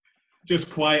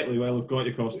just quietly while I've got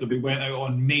you, Costa, we went out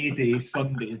on May Day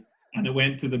Sunday, and I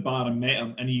went to the bar and met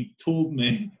him, and he told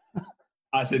me,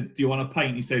 I said, "Do you want a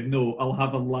pint?" He said, "No, I'll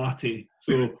have a latte."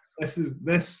 So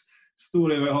this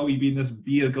story about how he being this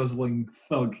beer guzzling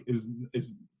thug is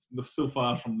so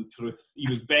far from the truth. He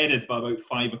was bedded by about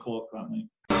 5 o'clock that night.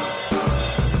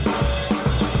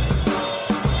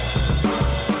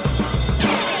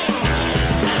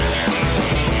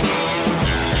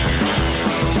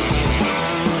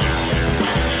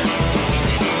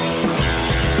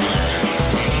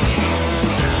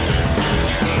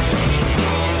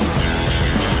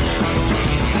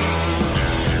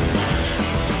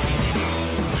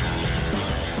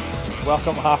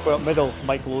 Welcome to Halfway Up Middle,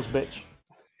 Mike Lowe's bitch.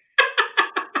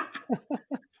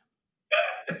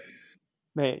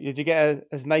 Mate, did you get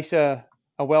as nice a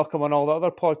welcome on all the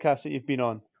other podcasts that you've been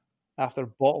on after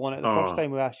bottling it the first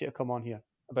time we asked you to come on here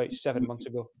about 7 months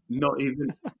ago? Not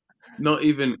even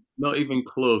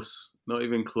close. Not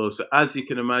even close. As you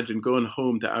can imagine, going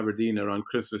home to Aberdeen around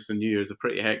Christmas and New Year is a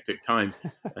pretty hectic time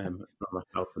for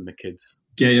myself and the kids.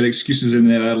 Get your excuses in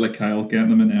there early, Kyle. Get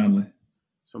them in early.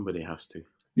 Somebody has to.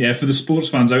 Yeah, for the sports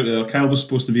fans out there, Kyle was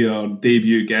supposed to be our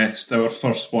debut guest, our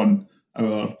first one,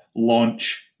 our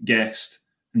launch guest,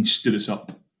 and he stood us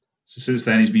up. So since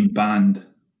then, he's been banned.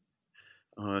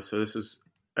 So this is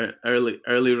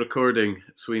early recording.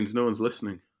 Sweens, no one's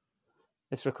listening.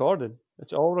 It's recorded.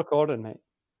 It's all recorded, mate.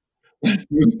 We've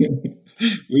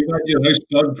had your house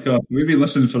plugged, Carl. We've been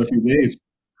listening for a few days.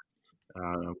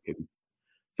 I'm kidding.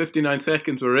 59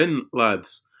 seconds we're in,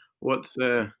 lads. What's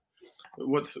it?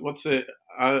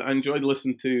 I enjoyed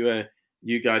listening to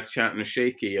you guys chatting a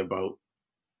shaky about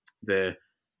the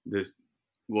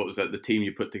team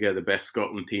you put together, best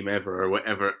Scotland team ever or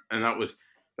whatever, and that was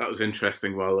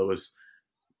interesting. While I was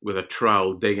with a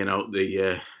trowel digging out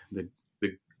the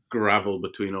gravel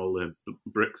between all the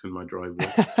bricks in my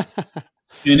driveway.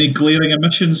 Any glaring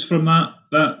omissions from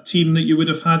that team that you would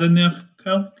have had in there,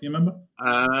 Kyle? Can you remember?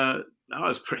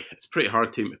 It's a pretty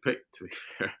hard team to pick, to be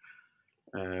fair.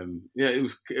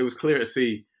 It was clear to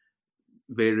see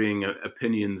varying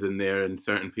opinions in there, and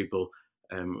certain people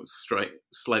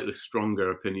slightly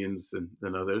stronger opinions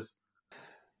than others.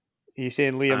 Are you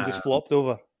saying Liam just flopped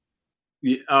over?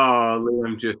 Yeah,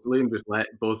 Liam just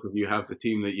let both of you have the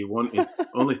team that you wanted.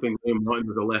 Only thing Liam wanted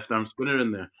was a left arm spinner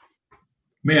in there.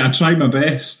 Mate, I tried my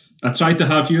best. I tried to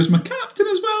have you as my captain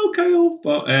as well, Kyle,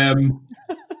 but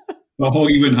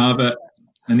Hoggy wouldn't have it,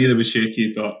 and neither was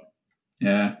Shaky. But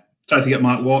yeah. Tried to get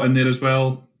Mark Watt in there as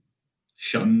well.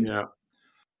 Shunned. Yeah.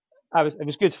 It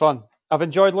was good fun. I've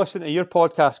enjoyed listening to your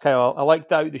podcast, Kyle. I liked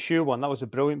Out the Shoe one. That was a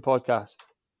brilliant podcast.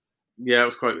 Yeah,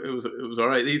 it was all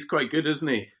right. He's quite good, isn't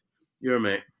he? Your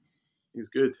mate. He's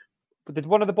good. But did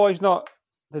one of the boys not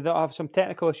have some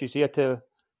technical issues? He had to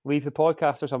leave the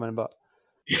podcast or something, but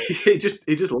he just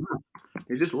left.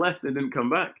 He just left and didn't come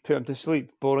back. Put him to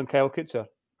sleep, boring Kyle Kutzer.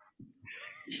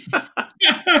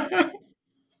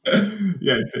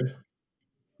 Yeah.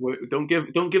 Wait, don't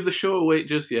give the show away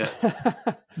just yet.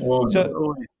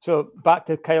 So back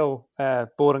to Kyle,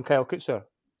 boring Kyle Kutzer.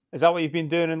 Is that what you've been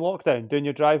doing in lockdown? Doing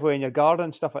your driveway and your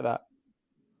garden, stuff like that?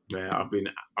 Yeah, I've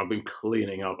been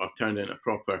cleaning up. I've turned into a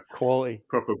proper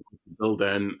builder,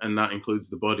 and that includes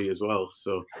the body as well.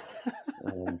 So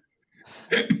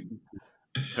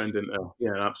turned into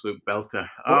an absolute belter.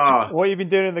 What have you been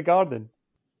doing in the garden?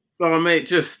 Oh, mate,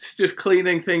 just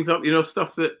cleaning things up.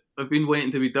 Stuff that I've been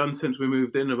waiting to be done since we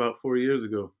moved in about 4 years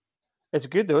ago. It's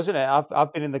good though, isn't it?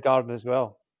 I've been in the garden as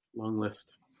well. Long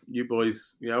list. You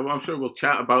boys, yeah, well, I'm sure we'll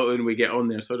chat about it when we get on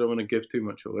there, so I don't want to give too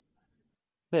much away.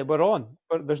 Mate, we're on.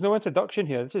 There's no introduction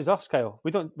here. This is us, Kyle.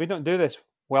 We don't do this.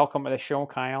 Welcome to the show,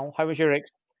 Kyle. How was your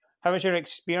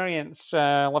experience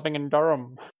living in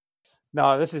Durham?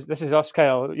 No, this is us,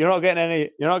 Kyle. You're not getting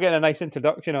a nice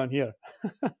introduction on here.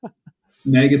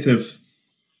 Negative.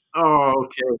 Oh,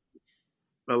 okay.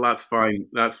 Well, that's fine.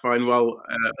 Well,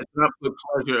 it's an absolute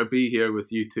pleasure to be here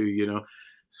with you two.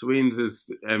 Sweens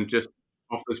is just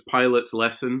off his pilot's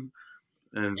lesson,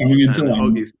 and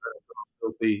Hoggy's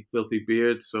filthy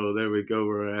beard. So there we go.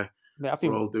 We're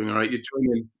all doing all right.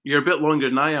 You're a bit longer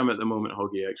than I am at the moment,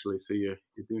 Hoggy. Actually, so you're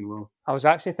doing well. I was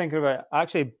actually thinking about. I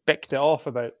actually bicked it off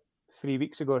about 3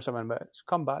 weeks ago or something, but it's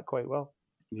come back quite well.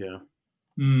 Yeah.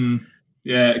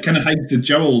 Yeah, it kind of hides the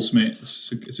jowls, mate.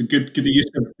 It's a good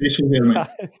use of facial hair, mate.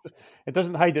 It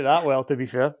doesn't hide it that well, to be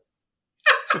fair.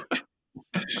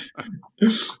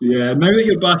 Yeah, now that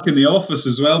you're back in the office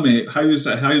as well, mate, how's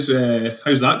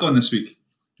that gone this week?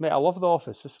 Mate, I love the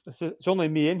office. It's only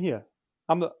me in here.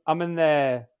 I'm in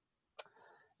a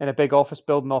big office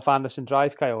building off Anderson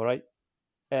Drive, Kyle, right?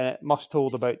 And it must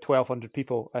hold about 1,200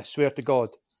 people. I swear to God,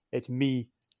 It's me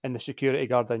and the security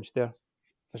guard downstairs.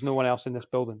 There's no one else in this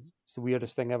building. It's the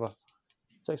weirdest thing ever.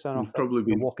 It's like something off Probably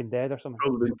The been Walking Dead or something.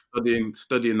 probably been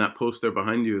studying that poster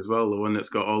behind you as well, the one that's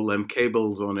got all them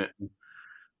cables on it.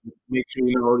 Make sure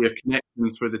you know all your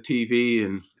connections for the TV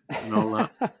and all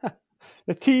that.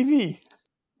 The TV.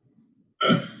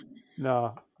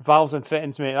 No, valves and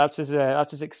fittings, mate. That's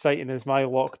as exciting as my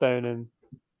lockdown and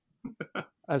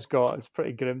has got. It's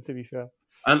pretty grim, to be fair.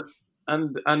 And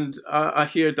I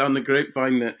hear down the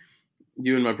grapevine that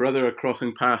you and my brother are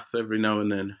crossing paths every now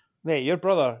and then. Mate, your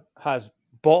brother has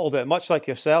bottled it, much like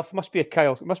yourself. Must be a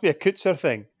Kutzer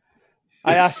thing.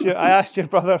 I asked your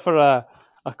brother for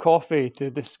a coffee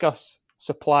to discuss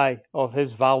supply of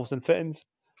his valves and fittings,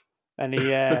 and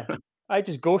he I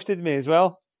just ghosted me as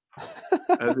well.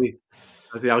 Has he?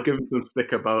 I'll give him some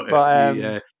stick about it.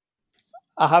 But,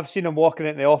 I have seen him walking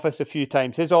into the office a few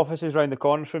times. His office is round the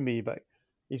corner from me, but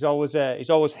he's always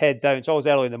head down. It's always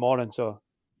early in the morning, so.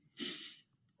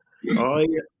 Oh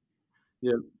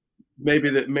yeah. Maybe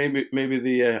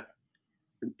the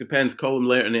it depends. Call him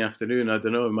later in the afternoon. I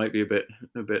don't know. It might be a bit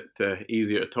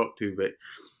easier to talk to, but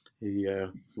he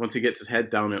once he gets his head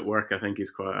down at work, I think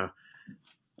he's quite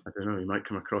I don't know. He might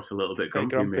come across a little bit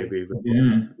grumpy. Maybe. But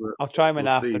I'll try him in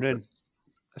the afternoon.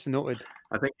 That's noted.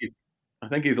 I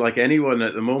think he's like anyone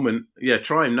at the moment. Yeah,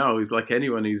 try him now. He's like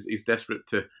anyone. He's desperate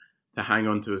to hang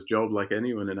on to his job like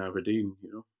anyone in Aberdeen.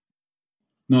 You know.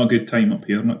 Not a good time up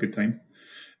here. Not a good time.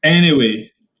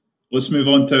 Anyway, let's move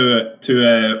on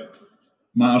to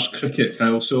matters cricket,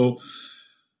 Kyle. So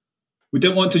we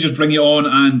didn't want to just bring you on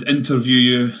and interview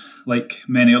you like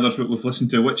many others that we've listened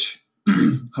to, which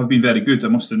have been very good, I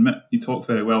must admit. You talk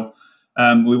very well.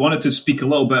 We wanted to speak a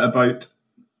little bit about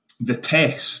The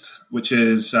Test, which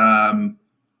is a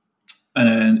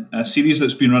series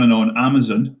that's been running on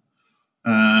Amazon,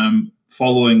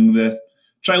 following the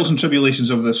trials and tribulations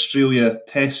of the Australia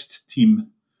Test team,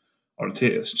 or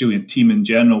Australian team in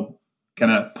general,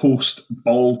 kind of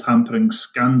post-ball tampering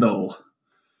scandal.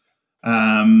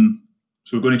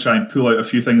 So we're going to try and pull out a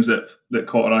few things that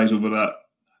caught our eyes over that.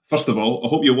 First of all, I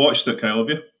hope you watched it, Kyle, have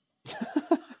you?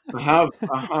 I have.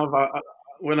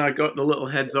 When I got the little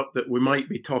heads up that we might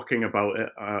be talking about it,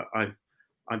 I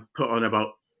put on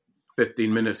about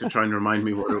 15 minutes to try and remind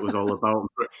me what it was all about.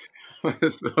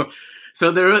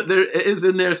 so there it is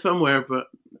in there somewhere, but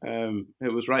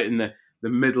it was right in the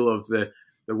middle of the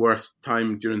worst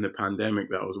time during the pandemic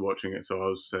that I was watching it. So I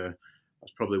was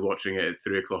probably watching it at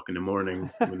 3:00 in the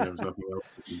morning when there was nothing else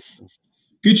to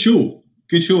do.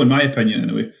 Good show in my opinion.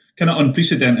 Anyway, kind of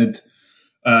unprecedented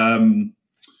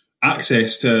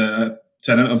access to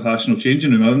an international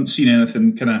changing room. I haven't seen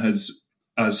anything kind of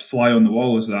as fly on the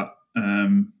wall as that.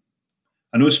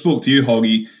 I know I spoke to you,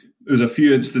 Hoggy. There was a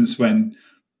few instances when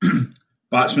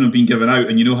batsmen have been given out,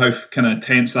 and you know how kind of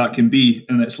tense that can be,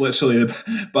 and it's literally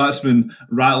the batsman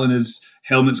rattling his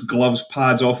helmets, gloves,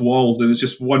 pads off walls, and it's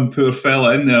just one poor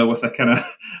fella in there with a kind of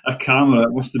a camera.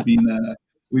 It must have been a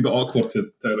wee bit awkward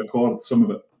to record some of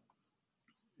it.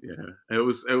 Yeah, it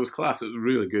was class. It was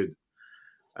really good.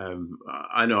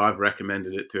 I know I've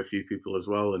recommended it to a few people as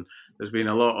well, and there's been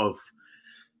a lot of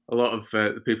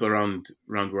the people around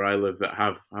where I live that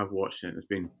have watched it.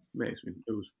 It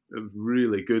was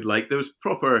really good. Like there was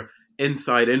proper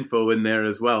inside info in there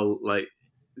as well. Like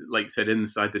you said,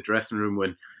 inside the dressing room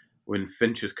when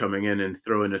Finch is coming in and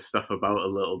throwing his stuff about a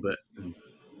little bit,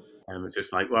 and it's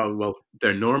just like, well,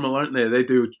 they're normal, aren't they? They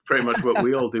do pretty much what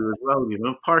we all do as well. You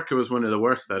know, Parker was one of the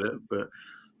worst at it, but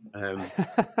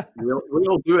we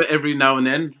all do it every now and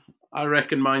then. I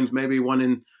reckon mine's maybe one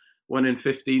in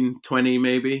 15, 20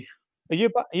 maybe. Are you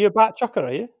a bat chucker,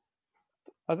 are you?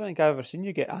 I don't think I've ever seen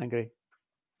you get angry.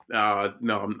 No,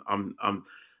 I'm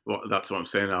well, that's what I'm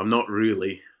saying. I'm not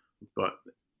really, but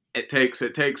it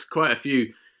takes quite a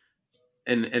few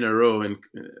in a row in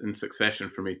succession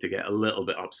for me to get a little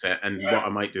bit upset. And what I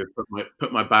might do is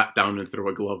put my bat down and throw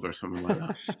a glove or something like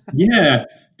that. Yeah,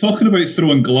 talking about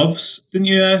throwing gloves, didn't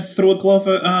you throw a glove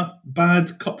at a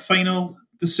bad cup final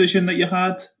decision that you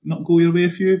had not go your way a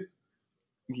few?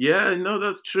 Yeah, no,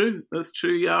 that's true.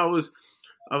 Yeah, I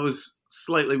was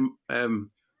slightly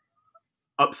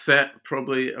upset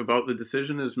probably about the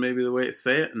decision is maybe the way to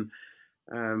say it, and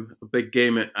a big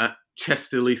game at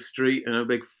Chesterley Street and a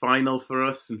big final for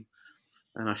us, and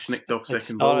I snicked off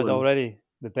second ball. It started already.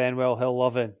 The Benwell Hill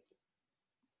loving. Do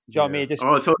you want me to just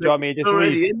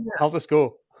already leave? I'll just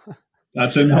go.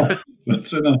 That's enough.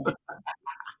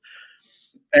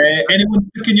 Anyone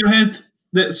stuck in your head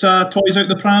that's toys out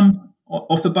the pram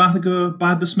off the back of a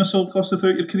bad dismissal cost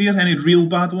throughout your career? Any real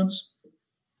bad ones?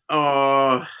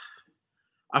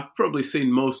 I've probably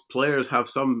seen most players have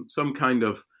some kind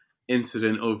of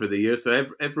incident over the years. So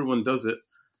everyone does it.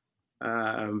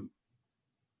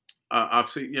 I've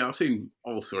seen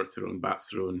all sorts thrown, bats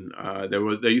thrown.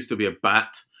 There used to be a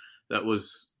bat that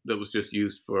was just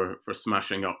used for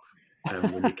smashing up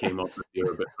when you came up if you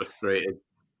were a bit frustrated.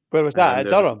 Where was that? At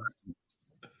Durham?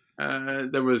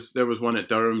 There was one at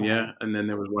Durham, yeah, and then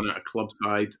there was one at a club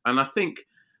side, and I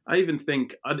even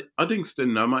think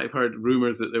Uddingston. I might have heard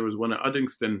rumours that there was one at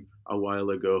Uddingston a while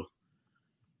ago.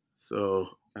 So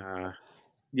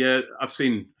yeah, I've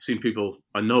seen people.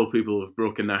 I know people have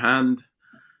broken their hand.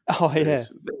 Oh yeah,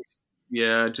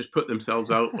 yeah, just put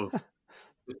themselves out of.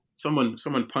 Someone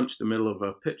punched the middle of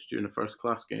a pitch during a first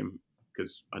class game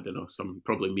because I don't know,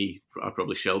 probably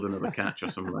Sheldon of a catch or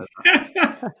something like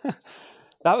that.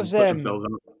 That was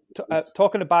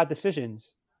talking of bad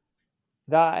decisions.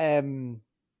 That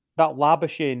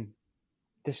Labuschagne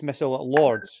dismissal at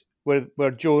Lords,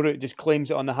 where Joe Root just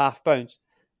claims it on the half bounce,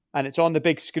 and it's on the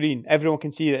big screen. Everyone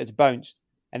can see that it's bounced,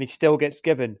 and he still gets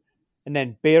given. And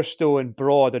then Bairstow and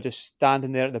Broad are just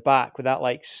standing there at the back with that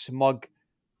like smug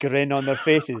grin on their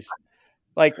faces.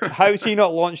 Like, how has he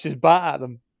not launched his bat at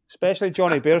them? Especially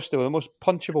Johnny Bairstow, the most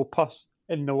punchable puss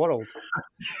in the world.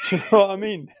 Do you know what I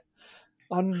mean?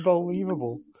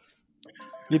 Unbelievable.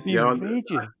 You'd be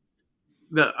raging.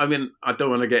 I mean, I don't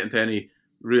want to get into any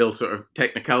real sort of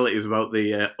technicalities about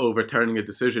the overturning a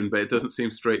decision, but it doesn't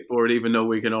seem straightforward, even though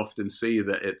we can often see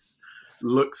that it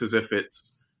looks as if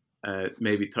it's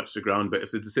maybe touched the ground. But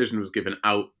if the decision was given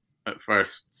out at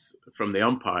first from the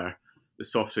umpire, the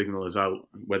soft signal is out.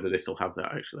 Whether they still have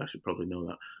that, actually, I should probably know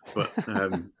that. But are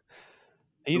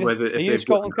you the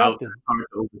Scotland captain? To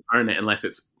overturn it unless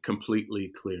it's completely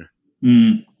clear.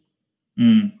 That's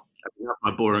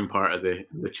my boring part of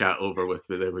the chat over with,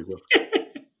 but there we go.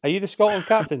 Are you the Scotland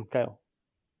captain, Kyle?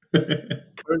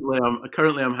 Currently,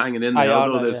 I'm hanging in there.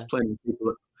 Although there's plenty of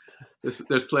people.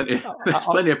 There's plenty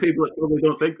of people that probably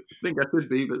don't think I could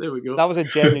be, but there we go. That was a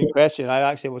genuine question. I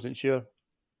actually wasn't sure.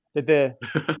 Did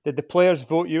the players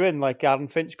vote you in like Aaron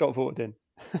Finch got voted in?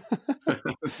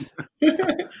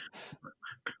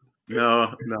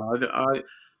 No,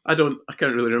 I don't. I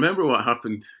can't really remember what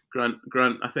happened.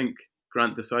 Grant. I think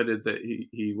Grant decided that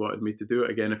he wanted me to do it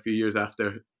again a few years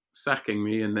after sacking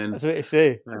me, and then that's what you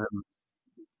say.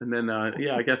 And then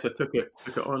I guess I took it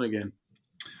on again.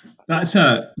 That's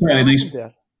quite a nice.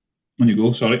 When you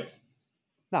go, sorry.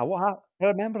 No, what happened? I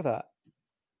remember that.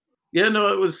 Yeah,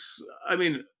 no, it was. I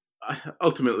mean,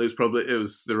 ultimately, it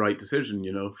was the right decision,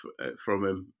 from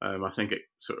him. I think it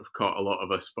sort of caught a lot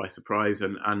of us by surprise,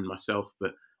 and myself,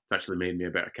 but it's actually made me a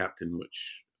better captain,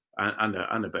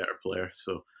 and a better player.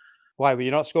 So, why were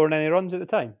you not scoring any runs at the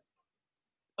time?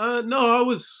 No, I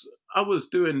was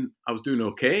doing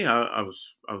okay. I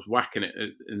was whacking it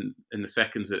in the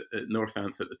seconds at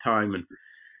Northants at the time,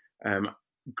 and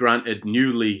Grant had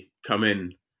newly come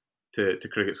in to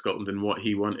Cricket Scotland, and what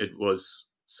he wanted was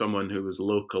someone who was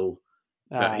local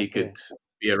that he could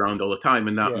be around all the time,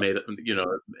 and that made it.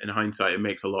 In hindsight, it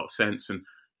makes a lot of sense, and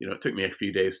it took me a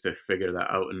few days to figure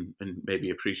that out and maybe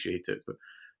appreciate it, but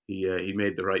he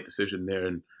made the right decision there,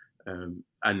 and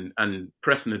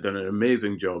Preston had done an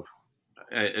amazing job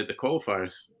at the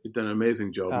qualifiers. He'd done an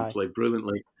amazing job and played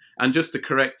brilliantly. And just to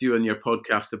correct you in your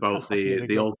podcast about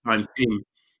the all-time team,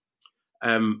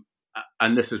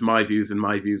 and this is my views and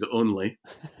my views only.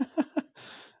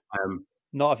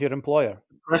 Not of your employer.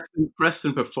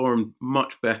 Preston performed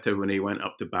much better when he went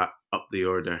up to bat up the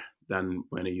order than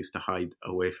when he used to hide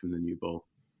away from the new ball.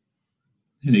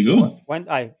 There you go.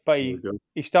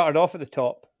 He started off at the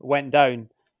top, went down,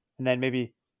 and then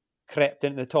maybe crept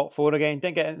into the top 4 again.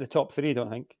 Didn't get into the top 3, I don't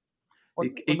think. What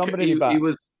number did he bat?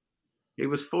 He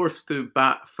was forced to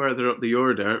bat further up the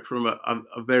order from a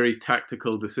very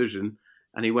tactical decision,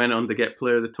 and he went on to get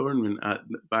player of the tournament at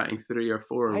batting 3 or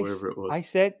 4 or wherever it was.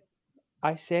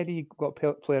 I said he got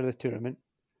player of the tournament.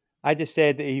 I just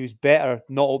said that he was better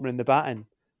not opening the batting,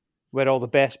 where all the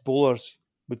best bowlers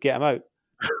would get him out,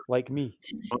 like me.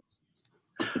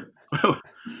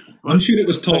 I'm sure it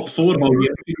was top 4.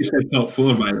 You said top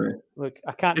 4, by the way. Look,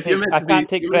 I can't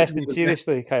take Preston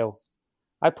seriously, Kyle.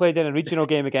 I played in a regional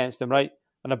game against him, right?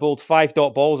 And I bowled 5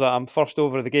 dot balls at him first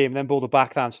over of the game, then bowled a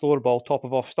backhand slower ball, top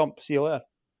of off stump. See you later.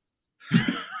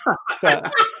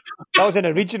 That was in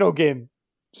a regional game.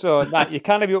 So you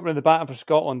can't be opening the batting for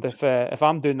Scotland if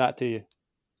I'm doing that to you.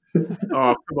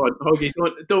 Oh, come on, Hoggy,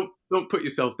 don't put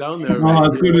yourself down there. Oh, I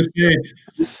was going to say,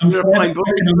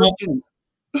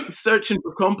 he's searching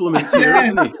for compliments here,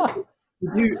 isn't he?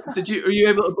 Are you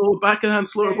able to bowl a backhand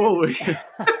slower ball?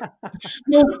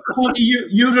 No, Hoggy,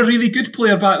 you were a really good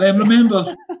player back then,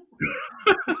 remember?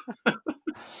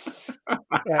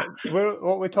 What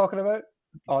are we talking about?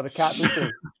 Oh, the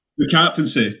captaincy. The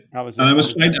captaincy. That was. And I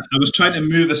was trying to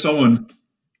move us on.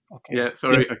 Okay. Yeah,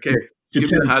 sorry. Okay, To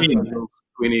give me the Tim hand Payne. signal,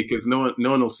 Sweeney, because no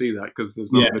one will see that because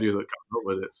there's no video that comes up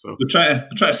with it. So We'll try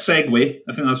to segue,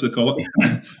 I think that's what we call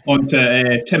it,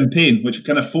 onto Tim Payne, which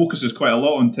kind of focuses quite a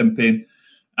lot on Tim Payne,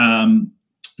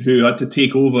 who had to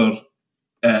take over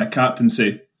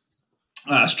captaincy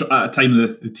at a time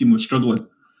the team was struggling.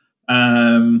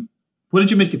 What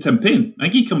did you make of Tim Payne? I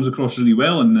think he comes across really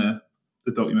well in the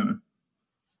documentary.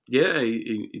 yeah,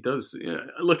 he does. Yeah.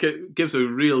 Look, it gives a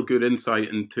real good insight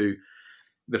into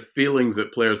the feelings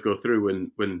that players go through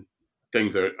when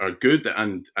things are good,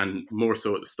 and more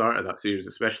so at the start of that series,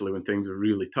 especially when things are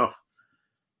really tough.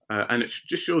 And it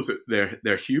just shows that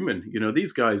they're human. You know,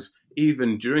 these guys,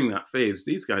 even during that phase,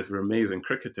 these guys were amazing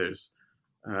cricketers,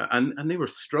 and they were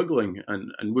struggling.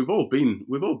 And we've all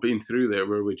been through there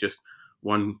where we just,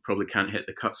 one probably can't hit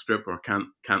the cut strip or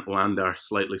can't land our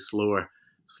slightly slower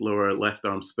left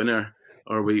arm spinner,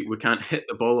 or we can't hit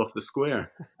the ball off the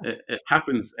square. It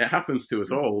happens to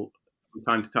us all from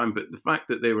time to time. But the fact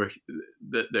that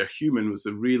they're human was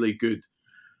a really good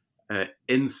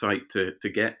insight to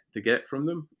get from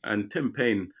them. And Tim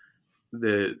Payne,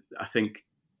 I think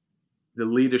the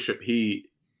leadership he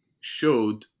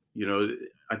showed, you know,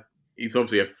 he's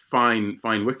obviously a fine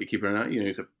wicketkeeper, and you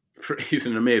know he's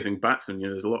an amazing batsman. You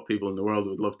know, there's a lot of people in the world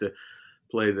who would love to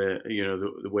play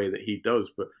the way that he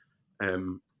does, but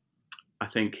I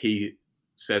think he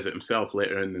says it himself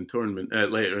later in the tournament,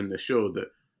 later in the show, that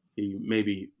he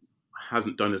maybe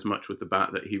hasn't done as much with the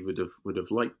bat that he would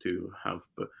have liked to have,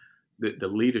 but the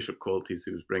leadership qualities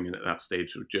he was bringing at that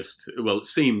stage were just, well, it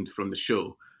seemed from the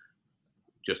show,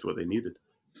 just what they needed.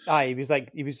 Aye,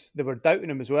 they were doubting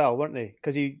him as well, weren't they?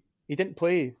 Because he didn't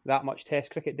play that much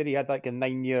Test cricket, did he? He had like a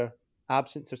 9-year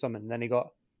absence or something, and then he got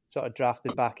sort of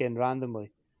drafted back in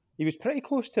randomly. He was pretty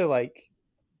close to like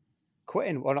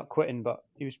quitting, or not quitting, but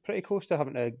he was pretty close to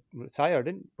having to retire,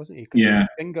 wasn't he? Yeah,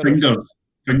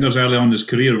 fingers early on in his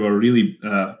career were really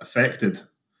affected,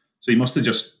 so he must have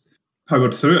just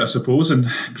powered through it, I suppose, and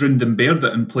grinned and bared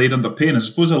it and played under pain. I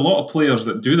suppose a lot of players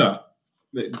that do that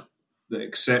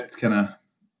accept kind of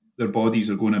their bodies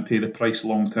are going to pay the price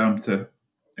long term to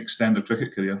extend their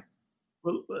cricket career.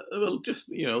 Well, just,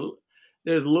 you know,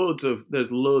 there's loads and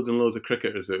loads of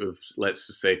cricketers that have, let's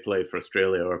just say, played for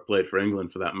Australia or played for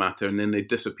England for that matter, and then they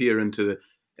disappear into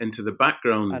the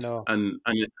background. I know.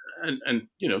 And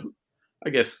you know, I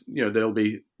guess, you know,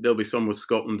 there'll be some with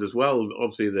Scotland as well.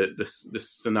 Obviously, this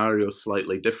scenario is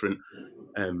slightly different.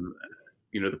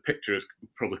 You know, the picture is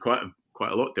probably quite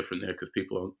a lot different there because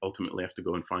people ultimately have to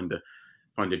go and find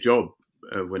a job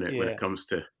when it comes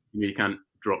to, you can't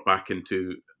drop back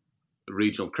into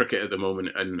regional cricket at the moment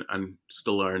and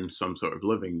still earn some sort of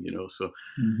living, you know. So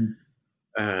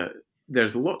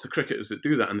there's lots of cricketers that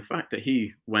do that, and the fact that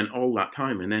he went all that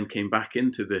time and then came back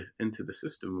into the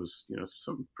system was, you know,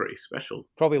 something pretty special.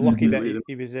 Probably lucky that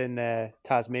he was in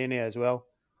Tasmania as well.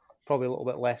 Probably a little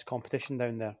bit less competition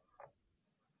down there.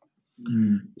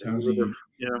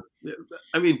 Yeah,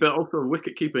 I mean, but also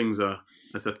wicket keeping's a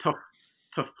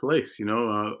tough place, you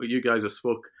know. You guys have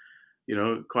spoke, you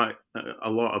know, quite a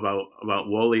lot about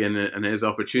Wally and his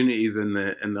opportunities in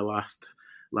the last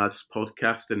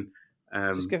podcast, and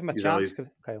just give him a chance,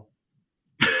 Kyle.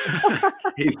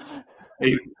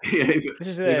 This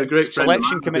is a great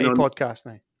selection committee podcast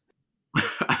now.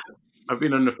 I've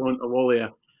been on the phone to Wally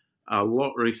a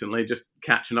lot recently, just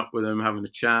catching up with him, having a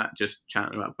chat, just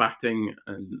chatting about batting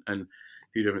and a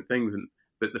few different things.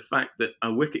 But the fact that a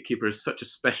wicketkeeper is such a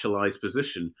specialised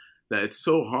position that it's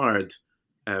so hard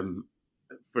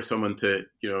for someone to,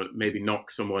 you know, maybe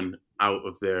knock someone out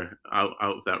of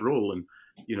that role, and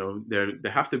you know, they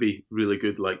have to be really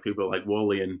good, like people like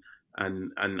Wally and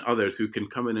others who can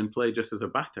come in and play just as a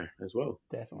batter as well.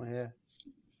 Definitely,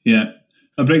 yeah.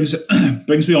 That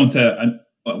brings me on to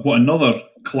what another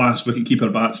class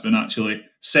wicketkeeper batsman actually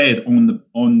said on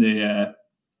the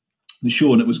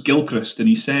show, and it was Gilchrist, and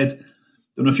he said, I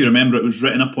don't know if you remember, it was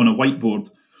written up on a whiteboard: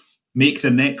 make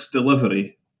the next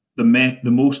delivery the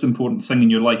most important thing in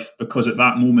your life, because at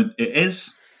that moment it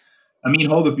is. Me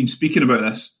and Hogg have been speaking about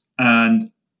this,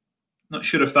 and not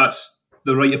sure if that's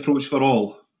the right approach for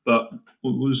all. But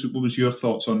what was your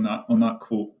thoughts on that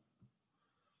quote?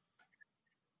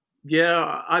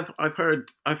 Yeah, I've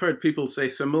heard people say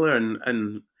similar,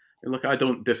 and look, I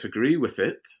don't disagree with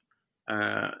it.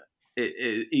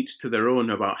 Each to their own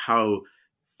about how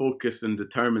focused and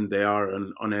determined they are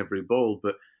on every ball.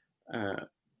 But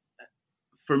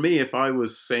for me, if I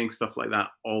was saying stuff like that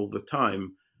all the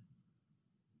time,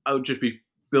 I would just be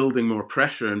building more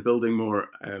pressure and building more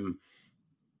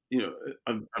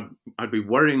I'd be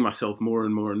worrying myself more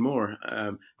and more and more.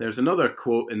 There's another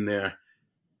quote in there.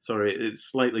 Sorry, it's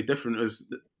slightly different. It was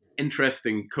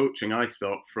interesting coaching, I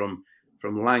thought, from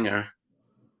Langer.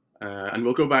 And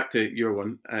we'll go back to your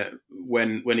one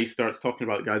when he starts talking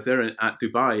about guys there at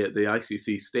Dubai at the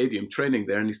ICC stadium training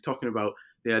there, and he's talking about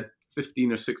they had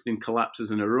 15 or 16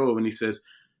 collapses in a row, and he says,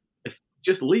 "If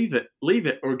just leave it,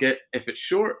 or if it's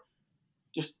short,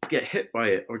 just get hit by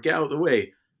it or get out of the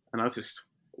way." And I just,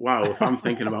 wow, if I'm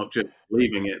thinking about just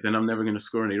leaving it, then I'm never going to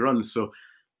score any runs. So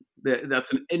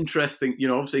that's an interesting,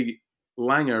 obviously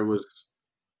Langer was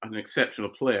an exceptional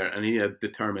player and he had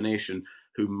determination,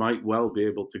 who might well be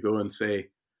able to go and say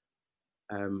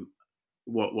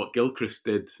what Gilchrist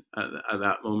did at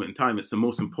that moment in time. It's the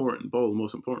most important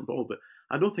ball. But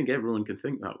I don't think everyone can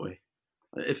think that way.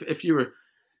 If you were,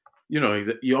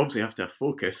 you obviously have to have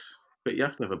focus, but you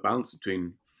have to have a balance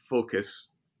between focus.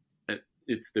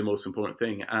 It's the most important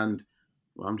thing, and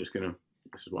this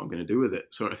is what I'm going to do with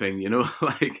it, sort of thing.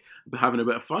 Like having a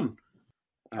bit of fun.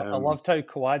 I loved how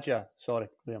Khawaja. Sorry,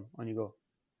 Liam, on you go.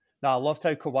 No, I loved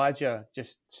how Khawaja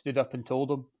just stood up and told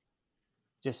him,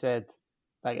 just said,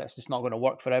 like, it's just not going to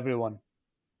work for everyone.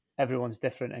 Everyone's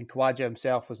different. And Khawaja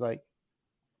himself was like,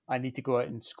 I need to go out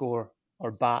and score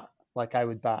or bat like I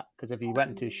would bat. Because if he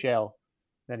went into his shell,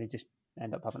 then he'd just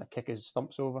end up having to kick his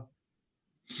stumps over.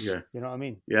 Yeah. You know what I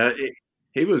mean? Yeah,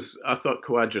 he was, I thought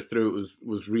Khawaja through it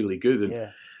was really good. And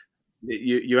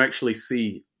you actually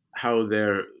see how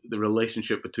the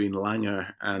relationship between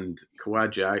Langer and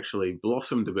Khawaja actually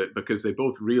blossomed a bit, because they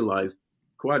both realised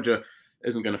Khawaja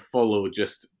isn't going to follow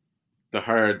just the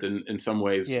herd in some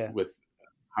ways with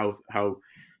how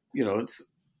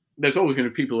there's always going to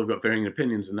be people who've got varying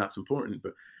opinions, and that's important,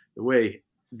 but the way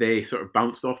they sort of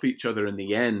bounced off each other in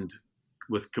the end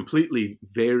with completely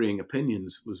varying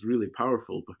opinions was really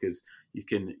powerful, because you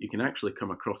can actually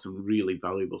come across some really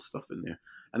valuable stuff in there.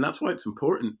 And that's why it's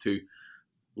important to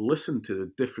listen to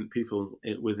the different people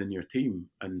within your team,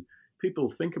 and people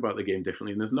think about the game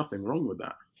differently, and there's nothing wrong with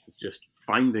that. It's just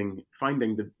finding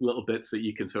the little bits that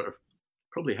you can sort of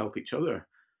probably help each other.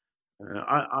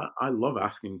 I love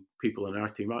asking people in our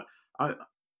team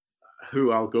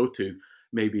who I'll go to,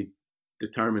 maybe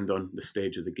determined on the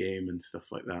stage of the game and stuff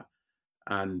like that,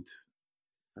 and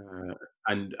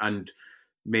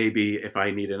maybe if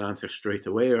I need an answer straight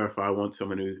away, or if I want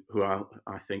someone who I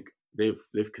think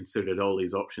they've considered all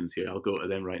these options here, I'll go to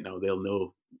them right now. They'll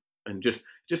know, and just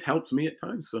helps me at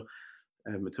times. So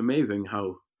it's amazing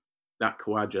how that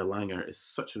Khawaja Langer is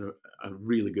such a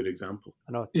really good example.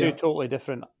 I know, two totally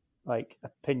different like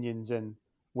opinions and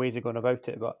ways of going about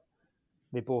it, but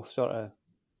they both sort of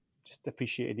just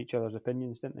appreciated each other's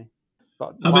opinions, didn't they?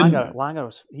 But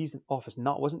Langer he's off his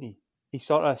nut, wasn't he? He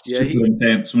sort of super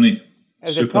intense, wasn't he? It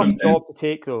was a tough job to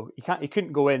take, though. He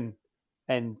couldn't go in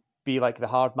and be like the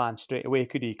hard man straight away,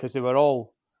 could he? Because they're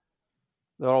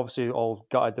obviously all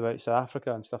gutted about South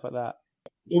Africa and stuff like that.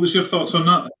 What was your thoughts on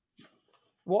that?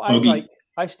 What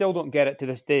I still don't get it to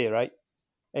this day, right?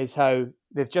 Is how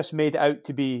they've just made it out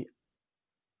to be.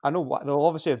 I know they'll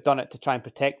obviously have done it to try and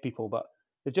protect people, but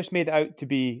they've just made it out to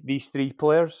be these three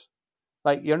players.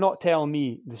 Like, you're not telling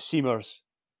me the seamers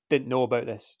didn't know about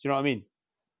this. Do you know what I mean?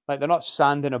 Like, they're not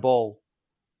sanding a ball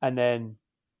and then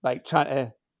like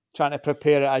trying to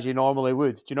prepare it as you normally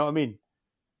would. Do you know what I mean?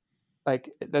 Like,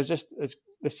 the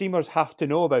seamers have to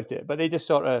know about it, but they just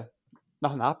sort of,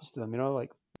 nothing happens to them,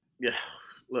 like. Yeah,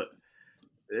 look,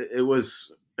 it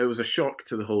was a shock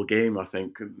to the whole game, I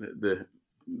think,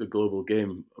 the global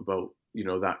game about,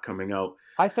 that coming out.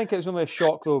 I think it was only a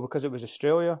shock, though, because it was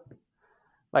Australia.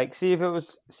 Like, see if it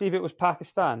was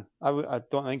Pakistan, I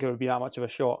don't think it would be that much of a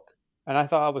shock. And I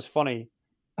thought that was funny.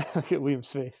 Look at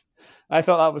Liam's face. I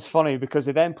thought that was funny because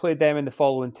they then played them in the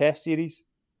following test series.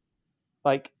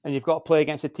 Like, and you've got to play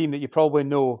against a team that you probably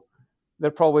know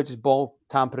they're probably just ball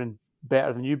tampering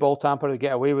better than you ball tamper to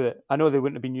get away with it. I know they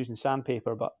wouldn't have been using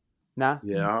sandpaper, but nah.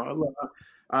 Yeah,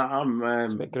 I'm.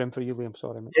 It's a bit grim for you, Liam.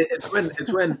 Sorry, mate.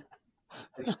 It's when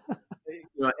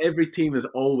every team is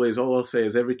always. All I'll say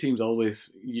is every team's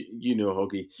always.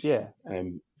 Hoggy. Yeah.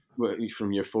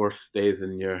 From your fourth days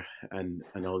and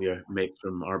all your mates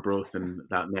from Arbroath and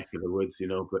that neck of the woods,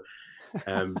 but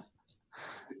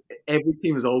every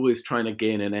team is always trying to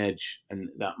gain an edge, and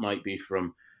that might be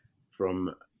from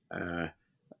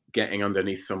getting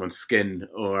underneath someone's skin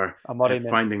or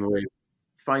finding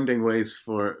ways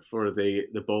for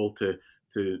the ball to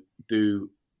do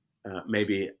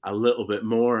maybe a little bit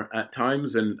more at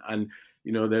times, and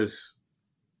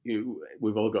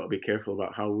we've all got to be careful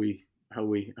about how we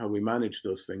manage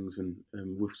those things, and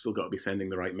we've still got to be sending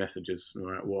the right messages no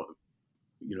matter what,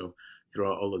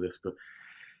 throughout all of this. But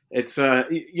it's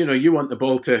you want the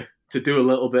ball to do a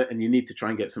little bit, and you need to try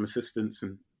and get some assistance,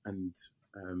 and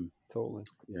Totally.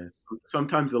 yeah.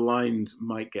 Sometimes the lines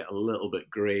might get a little bit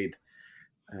greyed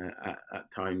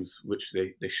at times, which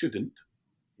they shouldn't.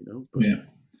 But, yeah.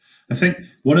 I think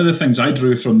one of the things I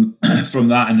drew from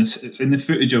that, and it's in the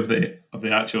footage of the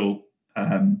actual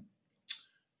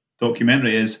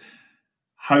documentary, is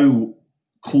how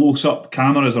close up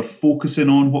cameras are focusing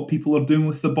on what people are doing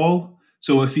with the ball.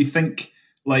 So if you think,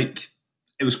 like,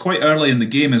 it was quite early in the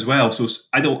game as well, so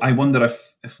I wonder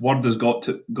if word has got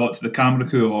to the camera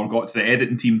crew or got to the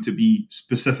editing team to be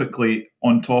specifically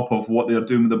on top of what they're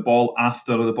doing with the ball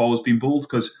after the ball has been bowled,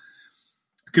 because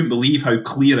I couldn't believe how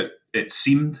clear it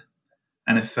seemed.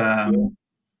 And if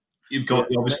you've got,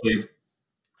 obviously,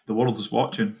 the world is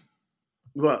watching.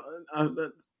 Well, I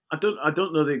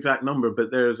don't know the exact number, but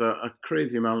there's a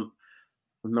crazy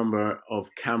number of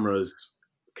cameras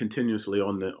continuously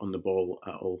on the ball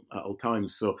at all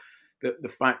times. So the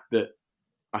fact that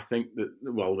I think that,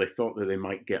 well, they thought that they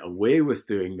might get away with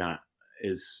doing that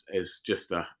is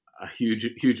just a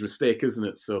huge mistake, isn't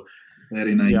it? So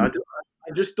very nice. Yeah,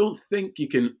 I just don't think you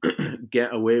can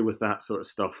get away with that sort of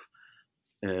stuff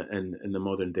in the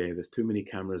modern day. There's too many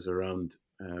cameras around.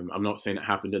 I'm not saying it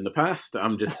happened in the past.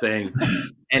 I'm just saying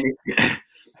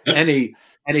any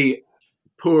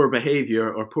poor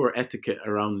behaviour or poor etiquette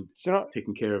around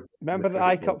taking care of. Remember the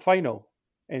I-Cup final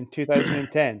in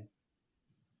 2010?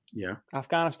 Yeah.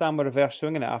 Afghanistan were reverse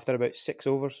swinging it after about 6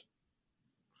 overs.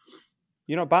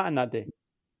 You're not batting that day.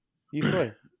 You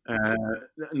play?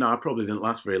 No, I probably didn't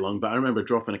last very long, but I remember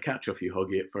dropping a catch off you,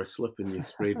 Huggy, at first slip, and you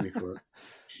sprayed me for it.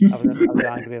 I was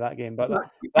angry that game, but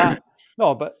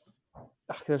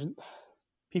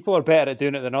people are better at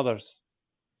doing it than others,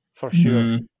 for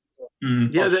sure.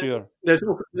 Yeah, sure.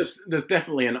 There's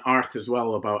definitely an art as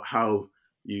well about how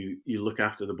you look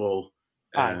after the ball,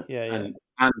 and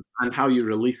how you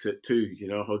release it too.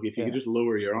 Huggy, if you could just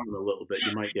lower your arm a little bit,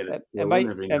 you might get it.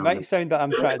 It might sound that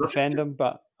I'm trying to defend them,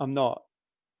 but I'm not.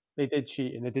 They did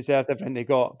cheat and they deserved everything they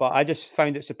got. But I just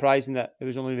found it surprising that it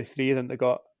was only the 3 of them that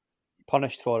got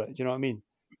punished for it. Do you know what I mean?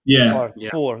 Yeah. Or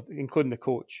 4, including the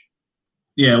coach.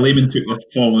 Yeah, Lehman took the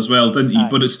fall as well, didn't he? Aye.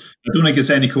 But I don't think it's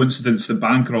any coincidence that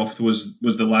Bancroft was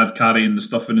the lad carrying the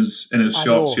stuff in his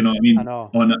shorts. You know what I mean?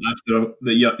 On after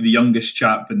the youngest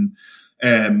chap, and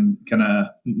kind of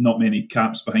not many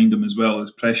caps behind him as well.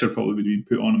 There's pressure probably would be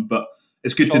put on him, but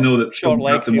it's good to know that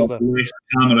captain will less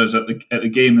cameras at the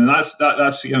game, and that's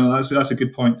a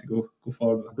good point to go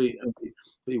forward. I'll be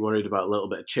worried about a little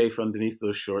bit of chafe underneath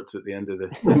those shorts at the end of the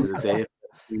day.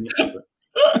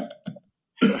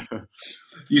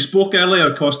 You spoke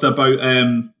earlier, Costa, about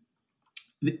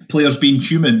players being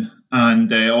human,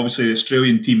 and obviously the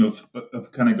Australian team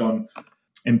have kind of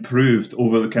improved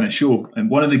over the kind of show. And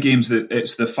one of the games that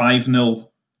it's the 5-0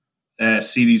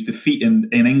 series defeat in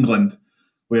England,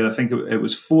 where I think it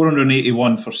was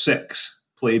 481 for 6,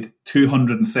 played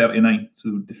 239,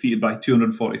 so defeated by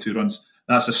 242 runs.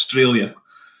 That's Australia.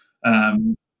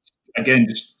 Again,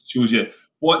 just shows you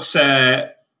what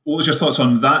was your thoughts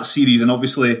on that series, and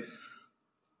obviously,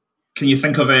 can you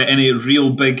think of any real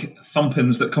big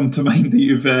thumpings that come to mind that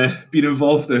you've been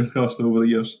involved in, Costa, over the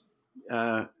years?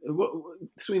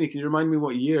 Sweeney, can you remind me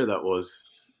what year that was?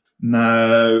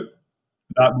 No,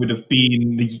 that would have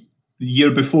been the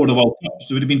year before the World Cup.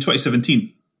 So it would have been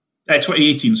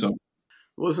 2018, sorry.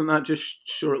 Wasn't that just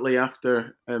shortly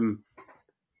after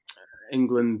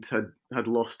England had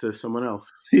lost to someone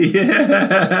else?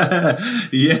 Yeah,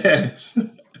 yes.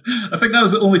 I think that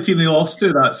was the only team they lost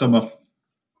to that summer.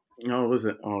 Oh, was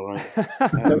it? All right.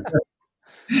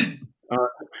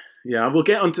 Yeah, we'll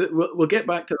get back to that. We'll get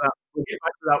back to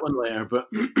that one later. But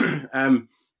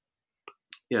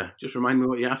yeah, just remind me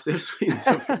what you asked there, Sweden.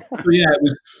 So yeah, it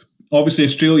was obviously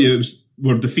Australia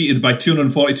were defeated by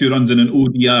 242 runs in an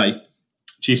ODI,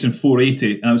 chasing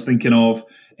 480. And I was thinking of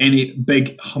any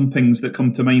big humpings that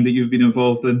come to mind that you've been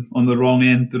involved in on the wrong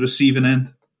end, the receiving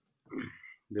end.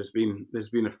 There's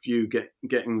been a few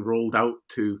getting rolled out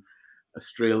to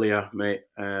Australia, mate.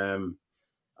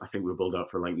 I think we bowled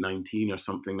out for like 19 or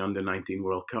something, under 19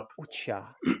 World Cup.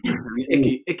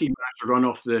 Icky managed to run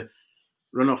off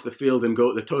the field and go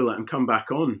to the toilet and come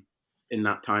back on in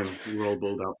that time. We were all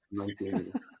bowled out for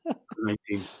 19.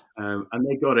 And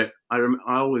they got it. I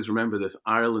always remember this.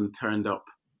 Ireland turned up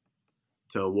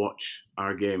to watch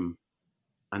our game,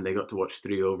 and they got to watch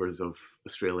 3 overs of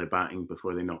Australia batting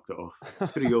before they knocked it off.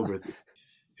 3 overs.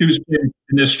 Who's playing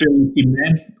in the Australian team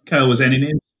then? Kyle, was any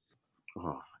name?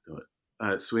 Oh,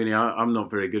 God. Sweeney, I'm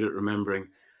not very good at remembering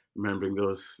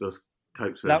those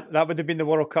types of... That would have been the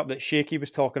World Cup that Shaky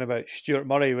was talking about, Stuart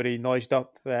Murray, where he noised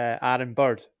up Aaron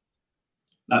Bird.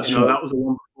 That's No, right. that was the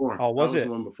one before. Oh, was that it?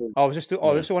 The one before. Oh, was this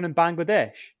this the one in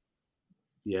Bangladesh?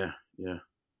 Yeah.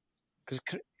 Because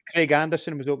Craig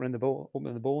Anderson was opening the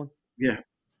bowling. Yeah,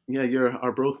 you're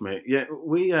our broth mate. Yeah,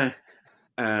 we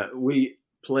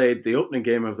played the opening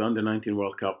game of the Under-19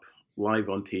 World Cup live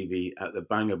on TV at the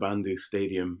Bangabandhu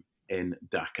Stadium in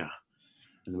Dhaka,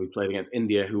 and we played against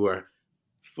India, who were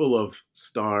full of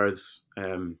stars.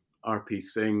 RP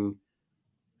Singh.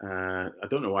 I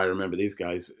don't know why I remember these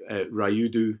guys.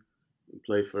 Rayudu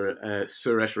played for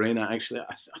Suresh Raina. Actually,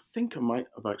 I think I might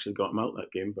have actually got him out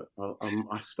that game, but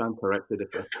I'll stand corrected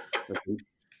if I think.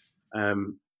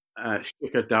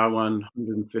 Shikhar Dhawan,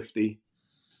 150.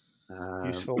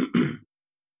 Useful.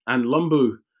 And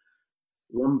Lumbu,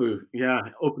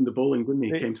 opened the bowling, didn't he?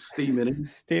 Hey. Came steaming in.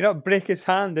 Did he not break his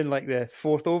hand in like the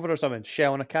fourth over or something,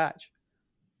 shelling a catch?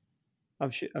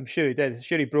 I'm sure he did. I'm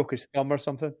sure he broke his thumb or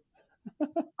something.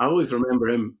 I always remember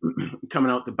him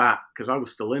coming out the bat because I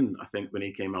was still in, I think, when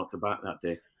he came out the bat that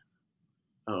day.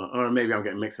 Or maybe I'm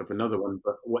getting mixed up another one,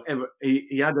 but whatever.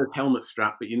 He had a helmet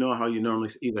strap, but you know how you normally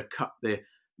either cut the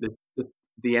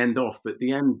end off, but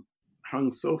the end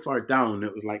hung so far down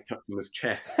it was like touching his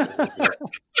chest.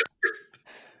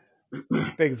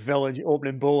 Big village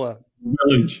opening bowler.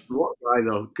 Village. What a guy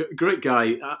though, great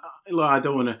guy. I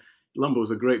don't want to. Lumbo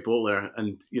was a great bowler,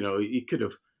 and he could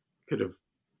have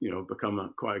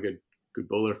become quite a good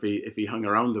bowler if he hung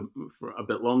around for a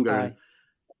bit longer. Aye.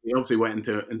 He obviously went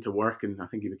into work, and I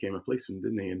think he became a policeman,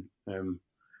 didn't he? And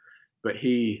but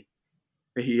he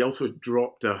also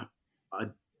dropped a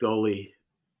dolly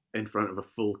in front of a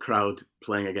full crowd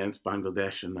playing against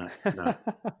Bangladesh in that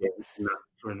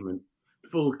tournament.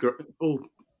 Full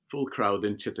crowd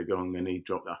in Chittagong, and he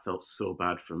dropped. I felt so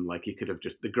bad for him. Like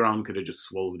the ground could have just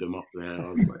swallowed him up there.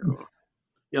 I was like, oh.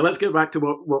 Yeah. Let's get back to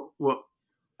what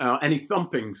any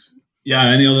thumpings. Yeah,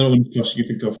 any other ones Josh, you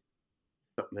think of?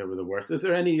 They were the worst. Is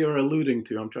there any you're alluding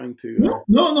to? I'm trying to.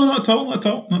 No, not at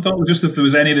all. Just if there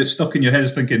was any that stuck in your head,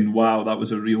 is thinking, "Wow, that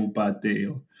was a real bad day."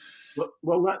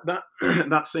 Well,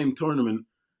 that same tournament,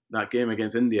 that game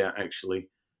against India, actually,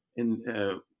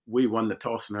 we won the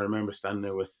toss, and I remember standing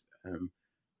there with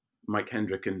Mike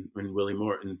Hendrick and Willie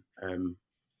Morton, the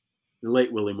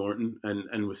late Willie Morton,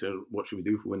 and we said, "What should we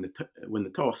do for win the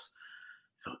toss?"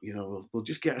 I thought, we'll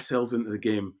just get ourselves into the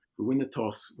game. If we win the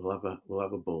toss, we'll have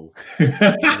a bowl.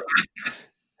 I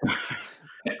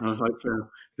was like,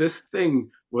 this thing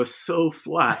was so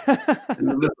flat in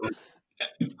the middle,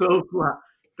 so flat.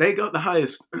 They got the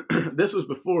highest. This was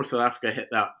before South Africa hit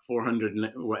that 400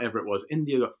 and whatever it was.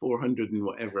 India got 400 and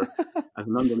whatever as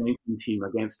an under-19 team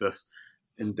against us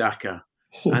in Dhaka.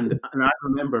 And I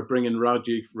remember bringing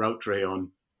Rajiv Rautre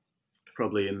on,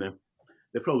 probably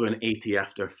they're probably an 80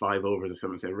 after 5 overs or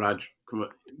something. Say, Raj,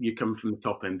 you come from the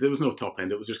top end. There was no top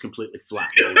end. It was just completely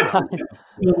flat. Build them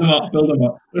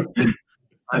up.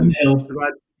 And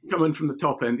Raj coming from the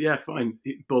top end, yeah, fine.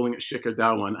 Bowling at Shikhar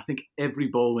Dhawan. I think every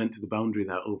ball went to the boundary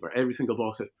that over. Every single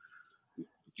ball said,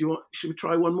 should we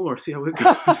try one more? See how it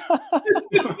goes.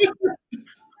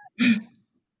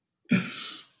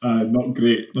 Not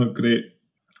great.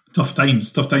 Tough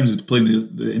times playing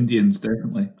the Indians,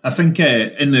 definitely. I think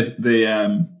in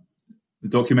the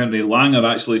documentary, Langer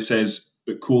actually says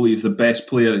that Kohli is the best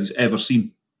player he's ever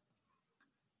seen.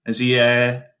 Is he?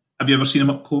 Have you ever seen him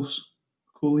up close,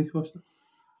 Kohli, Costa?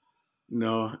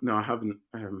 No, I haven't.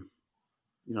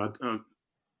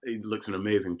 He looks an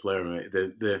amazing player, mate.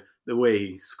 The way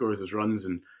he scores his runs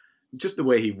and just the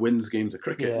way he wins games of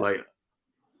cricket. Yeah. Like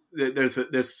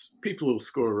there's people who'll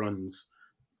score runs,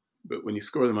 but when you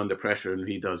score them under pressure, and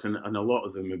he does, and a lot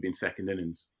of them have been second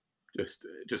innings, just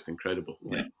incredible.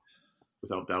 Like,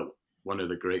 without doubt, one of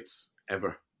the greats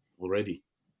ever already.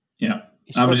 Yeah,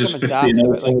 averages 50 in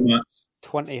all formats.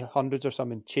 20 hundreds or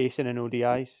something, chasing in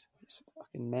ODIs. It's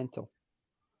fucking mental.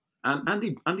 And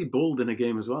he bowled in a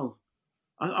game as well.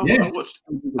 I watched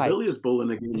the Villiers bowl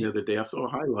in a game the other day. I saw a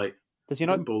highlight. Does he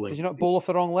not bowl off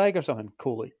the wrong leg or something,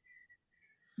 Kohli?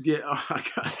 Yeah, I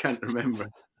can't remember.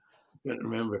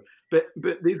 But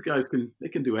these guys can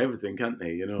do everything, can't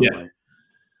they? Yeah.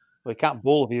 Well, he can't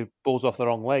bowl if he bowls off the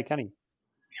wrong leg, can he?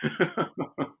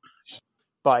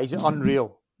 But he's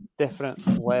unreal,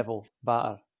 different level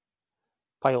batter.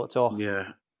 Pilots off.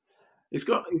 Yeah, he's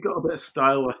got a bit of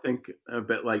style. I think a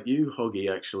bit like you, Hoggy,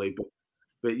 actually.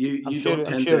 But I'm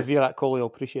sure Virat Kohli will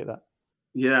appreciate that.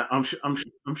 Yeah, I'm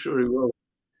sure he will.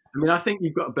 I mean, I think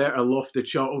you've got a better lofted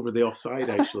shot over the offside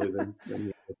actually than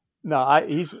you. No, I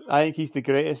think he's the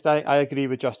greatest. I agree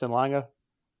with Justin Langer.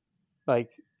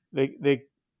 Like they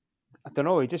I don't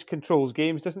know. He just controls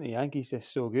games, doesn't he? I think he's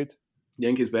just so good. You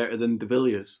think he's better than De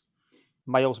Villiers?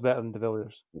 miles better than De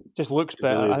Villiers. Just looks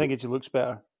better. I think it just looks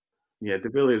better. Yeah, De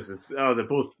Villiers is. They're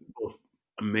both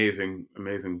amazing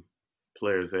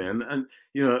players. And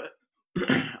you know,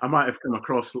 I might have come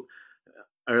across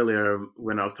earlier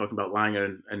when I was talking about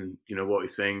Langer and you know what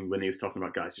he's saying when he was talking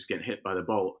about guys just getting hit by the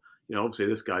ball. You know, obviously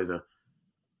this guy's a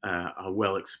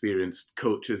well experienced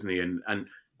coach, isn't he? And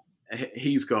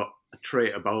he's got a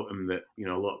trait about him that you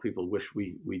know a lot of people wish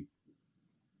we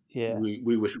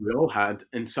wish we all had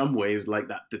in some ways, like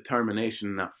that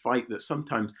determination, that fight that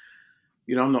sometimes,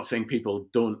 you know, I'm not saying people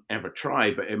don't ever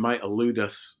try, but it might elude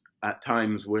us at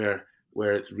times where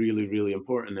it's really, really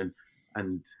important,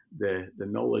 and the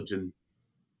knowledge and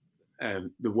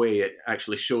the way it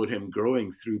actually showed him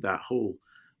growing through that whole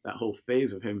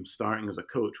phase of him starting as a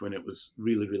coach when it was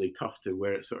really, really tough to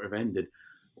where it sort of ended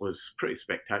was pretty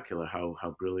spectacular how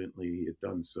brilliantly he had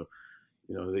done. So,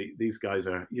 you know, these guys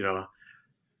are, you know,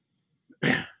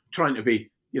 trying to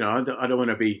be, you know, I don't want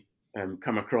to be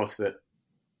come across that,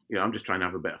 you know, I'm just trying to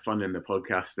have a bit of fun in the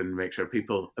podcast and make sure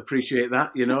people appreciate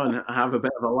that, you know, and have a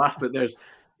bit of a laugh. But there's,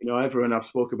 you know, everyone I've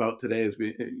spoke about today is,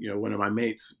 you know, one of my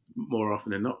mates more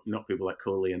often than not people like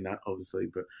Coley and that, obviously.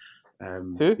 But,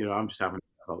 you know, I'm just having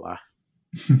a laugh.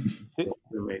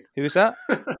 Your mate. Who was that?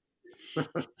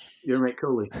 Your mate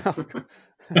Coley.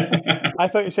 I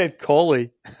thought you said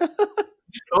Coley.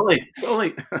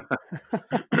 Coley.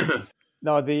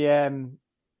 No,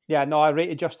 I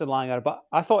rated Justin Langer, but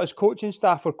I thought his coaching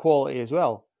staff were quality as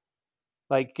well.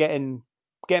 Like getting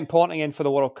Ponting in for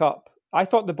the World Cup. I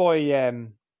thought the boy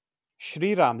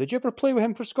Shriram. Did you ever play with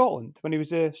him for Scotland when he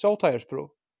was a Saltires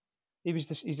pro?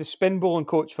 He's a spin bowling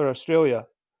coach for Australia,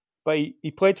 but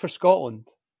he played for Scotland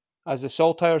as a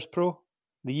Saltires pro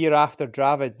the year after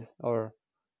Dravid or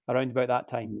around about that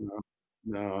time.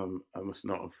 No, I must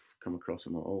not have come across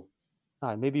him at all.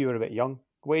 Maybe you were a bit young.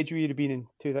 What age would you have been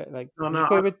into that? Like, did you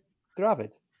play with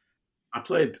Dravid? I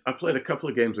played a couple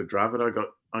of games with Dravid.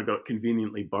 I got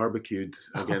conveniently barbecued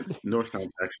against Northants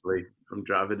actually from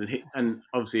Dravid, and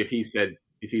obviously if he said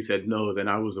no, then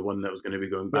I was the one that was going to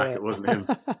be going back. Yeah. It wasn't him.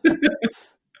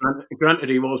 Granted,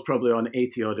 he was probably on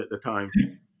 80 odd at the time.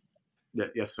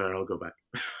 Yes, sir, I'll go back.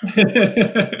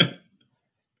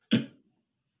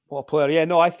 What a player! Yeah,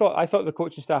 no, I thought the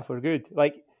coaching staff were good.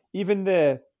 Like even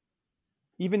the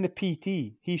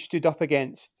PT, he stood up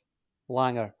against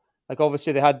Langer. Like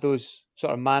obviously they had those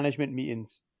sort of management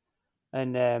meetings,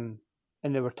 and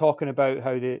they were talking about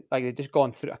how they'd just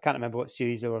gone through. I can't remember what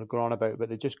series they were going on about, but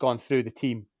they'd just gone through the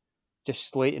team, just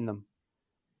slating them.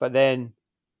 But then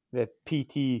the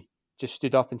PT just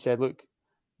stood up and said, "Look,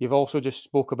 you've also just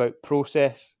spoke about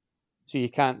process, so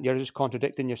you're just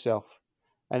contradicting yourself."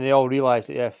 And they all realised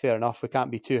that, yeah, fair enough, we can't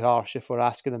be too harsh if we're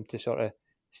asking them to sort of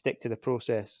stick to the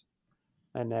process.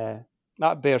 And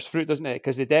that bears fruit, doesn't it?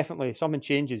 Because something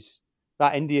changes.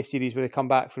 That India series where they come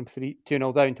back from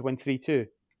 2-0 down to win 3-2,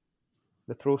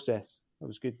 the process, that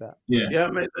was good. That yeah,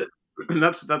 mate,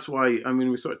 that's why. I mean,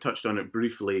 we sort of touched on it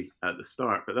briefly at the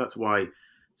start, but that's why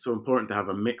it's so important to have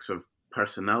a mix of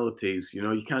personalities. You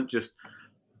know, you can't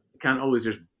always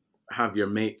just have your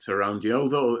mates around you,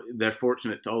 although they're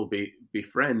fortunate to all be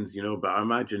friends. You know, but I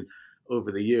imagine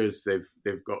over the years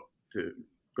they've got to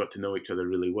know each other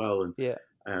really well, and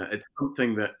it's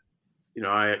something that, you know,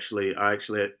 I actually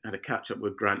had a catch up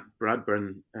with Grant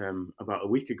Bradburn about a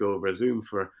week ago over Zoom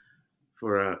for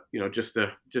you know, just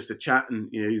a chat, and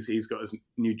you know he's got his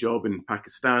new job in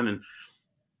Pakistan, and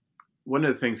one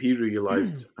of the things he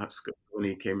realised when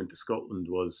he came into Scotland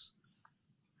was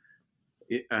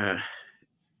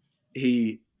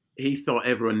he thought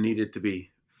everyone needed to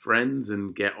be friends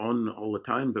and get on all the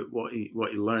time, but what he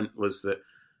learned was that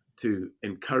to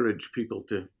encourage people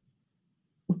to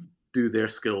do their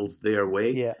skills their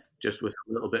way, just with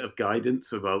a little bit of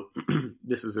guidance about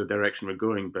this is the direction we're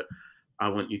going, but I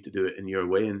want you to do it in your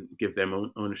way, and give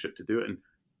them ownership to do it. And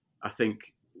I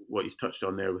think what you've touched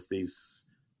on there with these,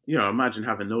 you know, imagine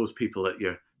having those people at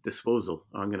your disposal.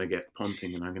 I'm going to get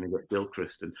Ponting and I'm going to get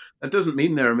Gilchrist, and that doesn't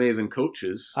mean they're amazing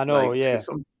coaches. I know,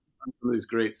 Some of these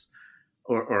greats,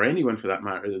 or anyone for that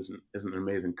matter, isn't an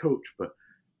amazing coach, but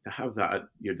to have that at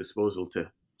your disposal to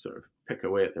sort of pick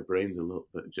away at their brains a little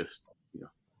bit, just, you know,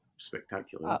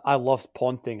 spectacular. I loved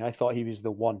Ponting. I thought he was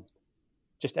the one.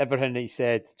 Just everything he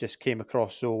said just came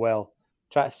across so well.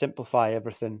 Try to simplify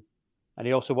everything, and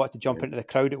he also wanted to jump into the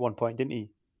crowd at one point, didn't he?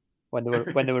 When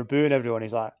they were booing everyone,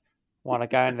 he's like, "Want to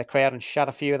go in the crowd and shut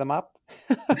a few of them up?"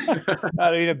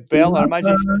 I mean, a belter.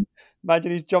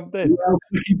 Imagine he's jumped in.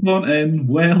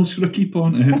 Welsh rookie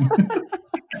Ponting.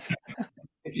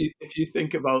 If you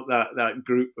think about that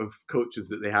group of coaches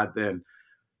that they had then,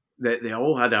 they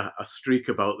all had a streak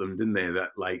about them, didn't they? That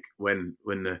like when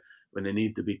when they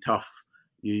need to be tough,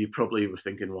 you probably were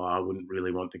thinking, well, I wouldn't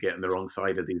really want to get on the wrong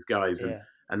side of these guys.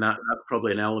 And that's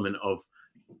probably an element of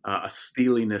a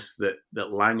steeliness that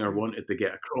Langer wanted to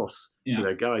get across to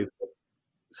their guys.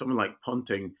 Someone like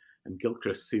Ponting and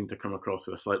Gilchrist seem to come across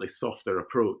with a slightly softer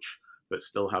approach, but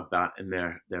still have that in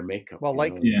their makeup. Well,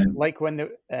 like when the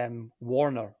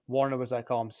Warner was like,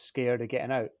 I'm scared of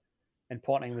getting out, and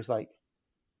Ponting was like,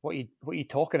 what are you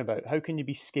talking about? How can you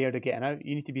be scared of getting out?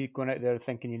 You need to be going out there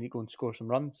thinking you need to go and score some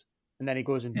runs. And then he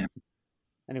goes and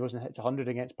hits 100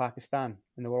 against Pakistan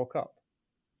in the World Cup.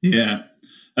 Yeah,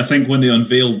 I think when they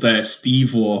unveiled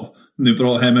Steve Waugh and they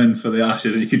brought him in for the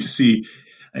Ashes, you could just see,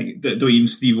 don't even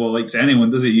Steve Waugh likes anyone,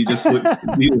 does he? You just look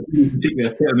the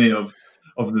epitome of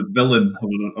the villain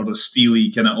or the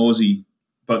steely kind of Aussie.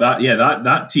 But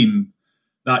that team,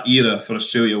 that era for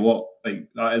Australia,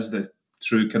 that is the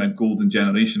true kind of golden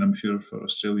generation, I'm sure, for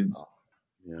Australians.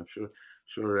 Yeah, I'm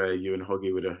sure you and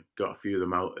Hoggy would have got a few of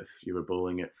them out if you were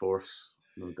bowling at fourths,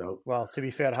 no doubt. Well, to be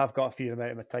fair, I have got a few of them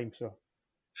out of my time, so.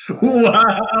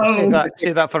 Wow!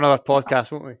 Save that for another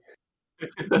podcast, won't we?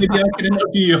 Maybe I can interview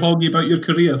you, Hoggy, about your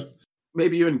career.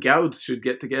 Maybe you and Gouds should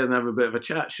get together and have a bit of a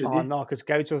chat, shouldn't you? Oh, no, because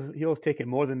Gouds, he'll have taken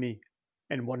more than me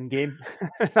in one game.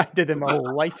 I did in my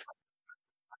whole life.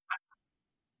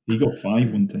 He got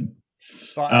 5 one time.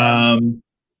 But,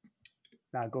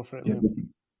 go for it.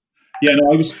 Yeah, no,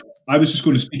 I was just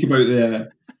going to speak about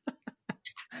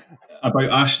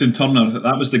Ashton Turner.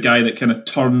 That was the guy that kind of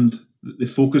they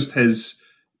focused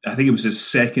I think it was his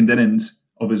second innings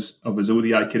of his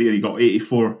ODI career. He got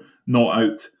 84 not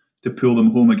out to pull them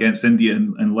home against India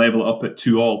and level it up at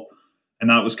 2-2.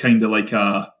 And that was kind of like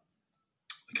a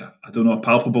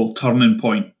palpable turning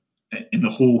point in the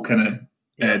whole kind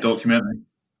of documentary.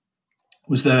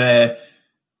 Was there,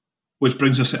 which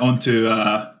brings us on to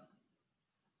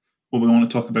what we want to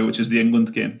talk about, which is the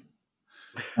England game,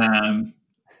 and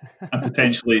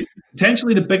potentially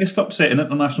the biggest upset in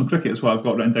international cricket is what I've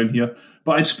got written down here.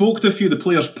 But I spoke to a few of the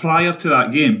players prior to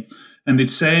that game, and they'd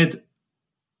said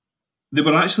they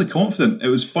were actually confident. It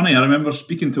was funny. I remember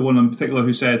speaking to one in particular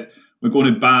who said, "We're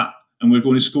going to bat and we're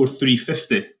going to score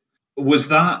 350." Was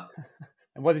that?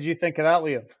 And what did you think of that,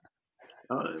 Liam?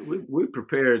 We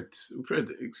prepared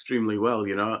extremely well.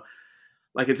 You know,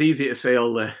 like it's easy to say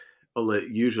all the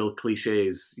usual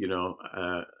cliches, you know,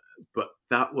 but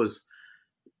that was,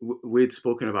 we'd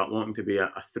spoken about wanting to be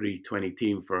a 320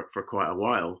 team for quite a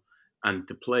while, and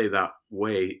to play that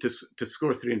way, to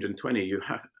score 320,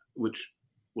 which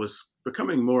was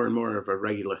becoming more and more of a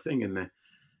regular thing in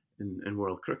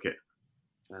world cricket.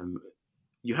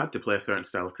 You had to play a certain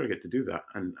style of cricket to do that,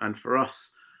 and for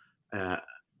us,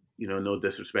 you know, no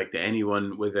disrespect to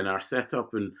anyone within our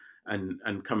setup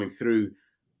and coming through,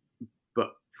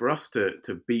 but for us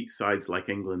to beat sides like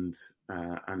England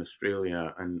and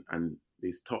Australia and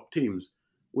these top teams,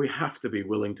 we have to be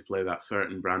willing to play that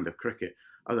certain brand of cricket.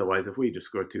 Otherwise, if we just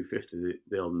score 250,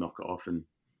 they'll knock it off in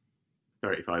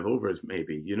 35 overs,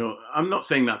 maybe. You know, I'm not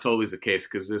saying that's always the case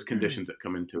because there's conditions that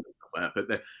come into it, but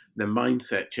the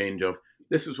mindset change of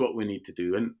this is what we need to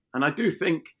do. And I do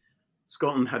think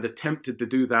Scotland had attempted to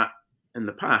do that in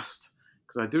the past,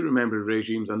 because I do remember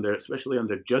regimes especially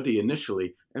under Juddy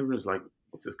initially, everyone was like,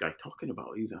 what's this guy talking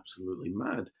about? He's absolutely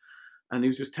mad. And he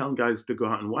was just telling guys to go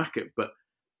out and whack it. But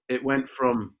it went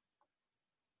from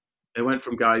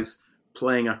guys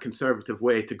playing a conservative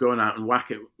way to going out and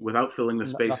whack it without filling the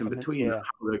space in between. How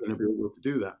they're going to be able to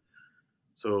do that.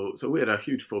 So we had a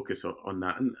huge focus on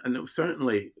that. And it was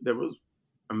certainly, there was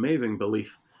amazing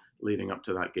belief leading up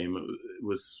to that game. It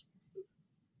was,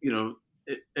 you know,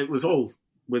 it was all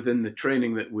within the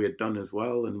training that we had done as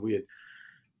well. And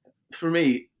for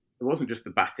me, it wasn't just the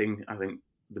batting. I think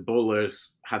the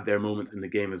bowlers had their moments in the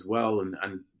game as well and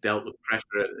dealt with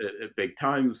pressure at big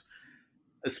times,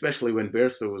 especially when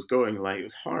Bairstow was going. Like, it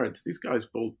was hard. These guys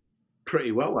bowled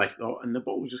pretty well, I thought, and the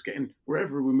ball was just getting,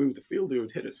 wherever we moved the field, they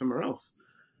would hit it somewhere else.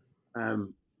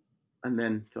 And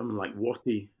then someone like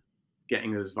Watty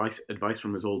getting his advice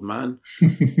from his old man, I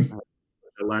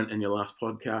learned in your last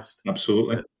podcast.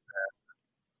 Absolutely.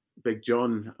 Big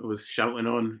John was shouting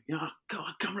on, "Yeah,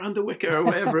 God, come round the wicket," or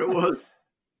whatever it was,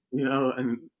 you know.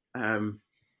 And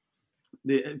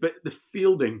the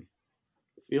fielding,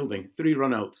 3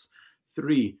 runouts,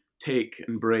 3 take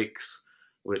and breaks.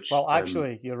 Which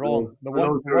actually, you're wrong. The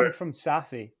one from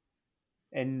Safi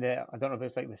in the, I don't know if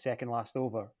it's like the second last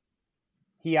over.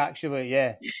 He actually,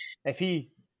 if he,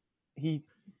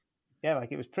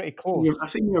 like it was pretty close.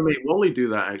 I've seen your mate Wally do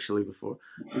that actually before.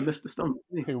 He missed the stump.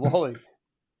 Who, Wally?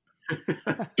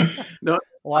 No,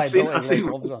 I've seen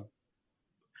gloves on.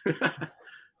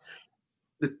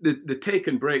 The take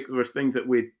and break were things that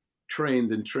we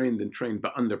trained,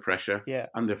 but under pressure,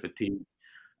 under fatigue.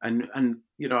 And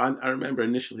I remember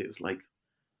initially it was like,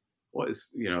 what is,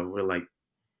 we're like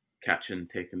catching,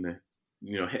 taking the,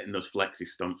 hitting those flexi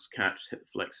stumps, catch, hit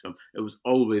the flexi stump. It was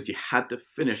always, you had to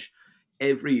finish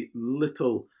every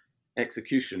little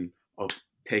execution of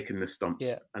taking the stumps.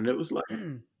 Yeah. And it was like,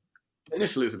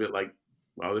 initially it was a bit like,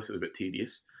 wow, this is a bit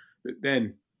tedious. But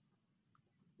then,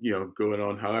 going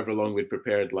on however long we'd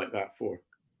prepared like that for.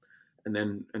 And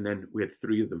then we had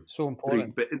 3 of them. So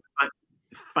important. But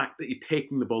the fact that you're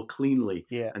taking the ball cleanly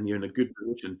and you're in a good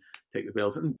position to take the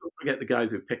bells. And don't forget the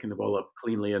guys who are picking the ball up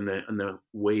cleanly in the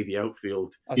wavy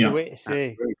outfield. I was waiting to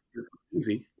say,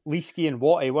 easy. Leesky and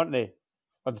Watty, weren't they?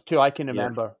 Or the 2 I can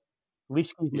remember. Yeah.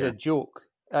 Leesky was a joke.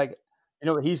 Like, you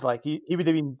know what he's like? He would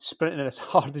have been sprinting as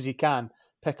hard as he can,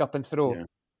 pick up and throw. Yeah.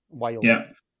 Wild. Yeah.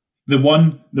 The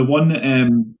one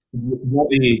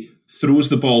Watty throws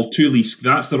the ball to Leask,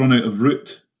 that's the run out of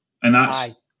route. And that's,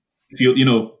 if you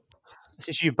This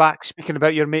is you back speaking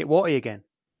about your mate Watty again.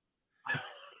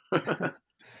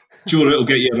 Joe Root will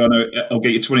get you a run out. It'll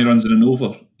get you 20 runs in an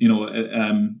over.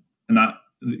 And that,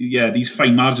 these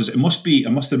fine margins. I must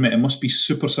admit, it must be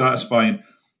super satisfying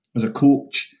as a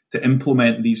coach to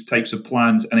implement these types of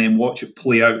plans and then watch it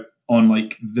play out on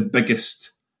like the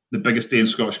biggest day in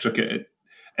Scottish cricket,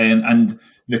 and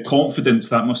the confidence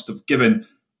that must have given.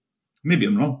 Maybe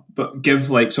I'm wrong, but give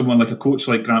like someone like a coach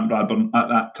like Grant Bradburn at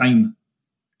that time,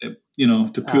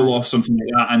 to pull off something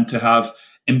like that and to have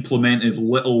implemented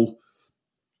little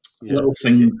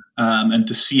things and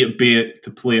to see it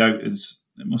to play out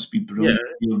it must be brilliant.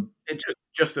 Yeah, it just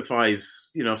justifies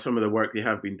some of the work they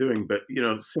have been doing, but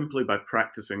simply by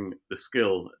practicing the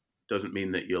skill doesn't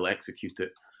mean that you'll execute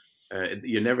it.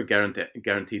 You're never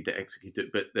guaranteed to execute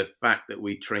it, but the fact that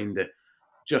we trained it,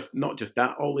 not just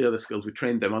that, all the other skills, we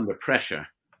trained them under pressure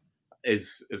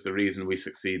is the reason we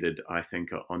succeeded, I think,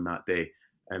 on that day.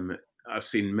 I've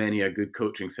seen many a good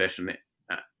coaching session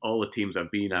at all the teams I've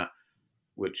been at,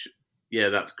 which,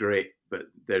 that's great, but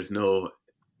there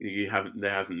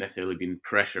hasn't necessarily been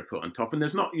pressure put on top. And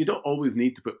you don't always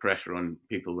need to put pressure on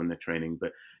people when they're training,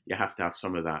 but you have to have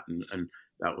some of that. And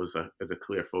that was a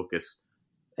clear focus.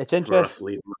 It's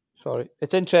interesting.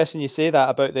 It's interesting you say that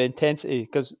about the intensity,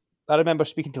 because I remember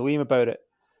speaking to Liam about it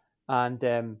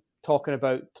and talking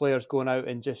about players going out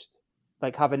and just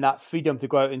like having that freedom to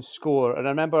go out and score. And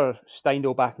I remember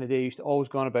Steindl back in the day used to always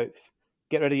go on about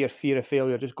get rid of your fear of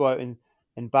failure, just go out and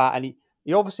bat. And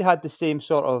he obviously had the same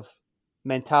sort of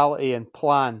mentality and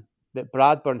plan that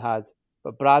Bradburn had,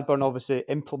 but Bradburn obviously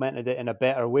implemented it in a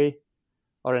better way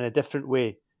or in a different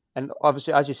way. And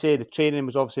obviously, as you say, the training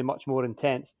was obviously much more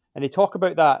intense. And they talk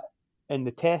about that in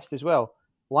the test as well.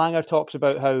 Langer talks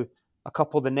about how a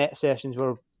couple of the net sessions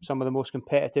were some of the most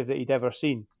competitive that he'd ever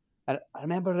seen. And I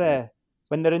remember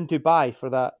when they're in Dubai for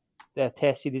that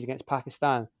test series against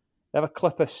Pakistan, they have a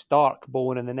clip of Stark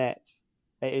bowling in the nets.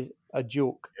 It is a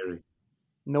joke.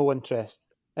 No interest.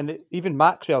 And even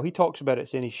Maxwell, he talks about it,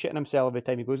 saying he's shitting himself every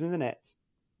time he goes in the nets.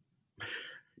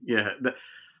 Yeah,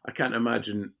 I can't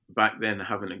imagine back then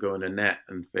having to go in a net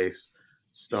and face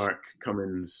Stark,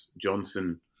 Cummins,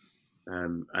 Johnson,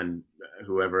 and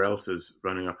whoever else is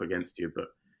running up against you. But,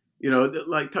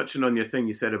 like touching on your thing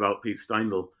you said about Pete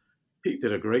Steindl, Pete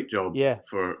did a great job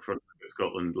for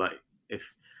Scotland.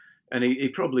 He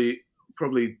probably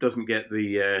doesn't get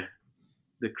the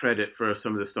credit for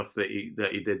some of the stuff that he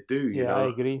did do. I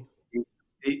agree.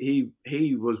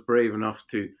 He was brave enough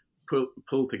to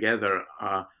pull together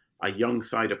a young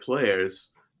side of players,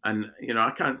 and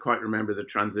I can't quite remember the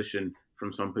transition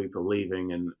from some people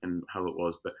leaving and how it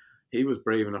was, but he was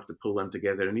brave enough to pull them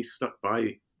together, and he stuck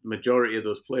by majority of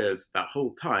those players that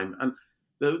whole time. And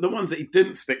the ones that he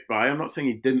didn't stick by, I'm not saying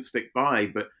he didn't stick by,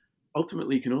 but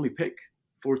ultimately you can only pick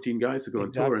 14 guys to go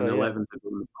on tour and 11 to go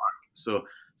in the park.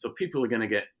 So people are going to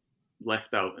get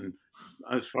left out. And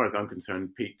as far as I'm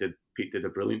concerned, Pete did a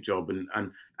brilliant job.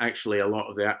 And actually a lot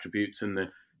of the attributes and the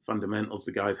fundamentals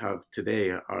the guys have today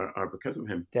are because of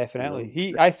him.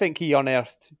 Definitely. I think he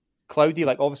unearthed Cloudy.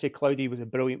 Like, obviously Cloudy was a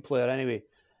brilliant player anyway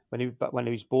when he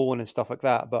was bowling and stuff like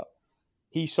that. But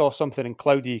he saw something in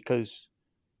Cloudy because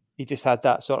he just had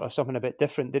that sort of something a bit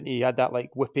different, didn't he? He had that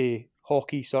like whippy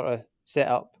hockey sort of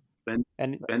setup.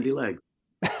 Bendy leg.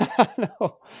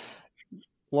 No.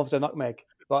 Loves a nutmeg.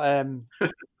 But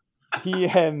he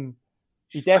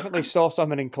definitely saw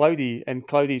something in Cloudy, and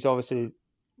Cloudy's obviously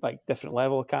like different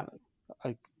level.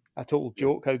 A total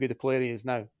joke how good a player he is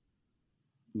now.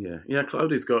 Yeah.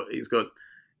 Cloudy's got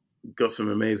some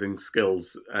amazing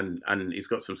skills, and he's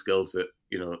got some skills that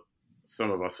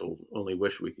some of us will only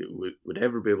wish we would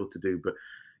ever be able to do. But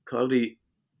Cloudy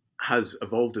has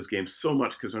evolved his game so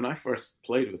much, because when I first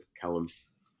played with Callum,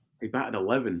 he batted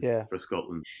 11 for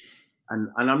Scotland. And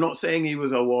I'm not saying he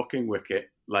was a walking wicket,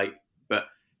 but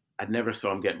I never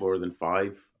saw him get more than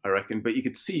 5, I reckon. But you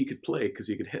could see he could play because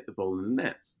he could hit the ball in the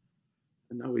nets.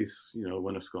 And now he's,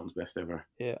 one of Scotland's best ever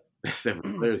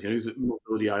players. He's most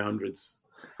ODI hundreds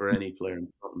for any player in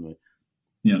Scotland.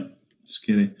 Yeah,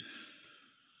 scary.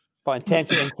 But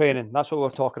intensity in training, that's what we're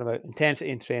talking about.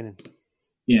 Intensity in training.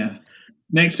 Yeah.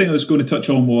 Next thing I was going to touch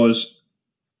on was,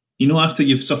 after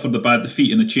you've suffered a bad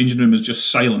defeat and the changing room is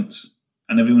just silence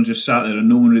and everyone's just sat there and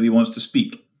no one really wants to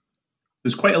speak.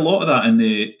 There's quite a lot of that in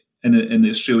the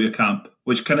Australia camp,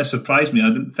 which kind of surprised me. I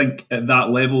didn't think at that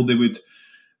level they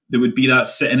would be that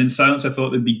sitting in silence. I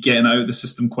thought they'd be getting out of the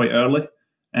system quite early.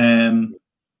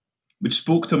 We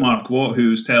spoke to Mark Watt, who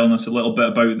was telling us a little bit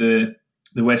about the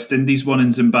West Indies one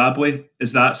in Zimbabwe.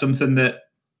 Is that something that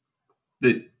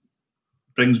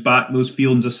brings back those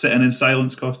feelings of sitting in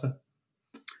silence, Costa?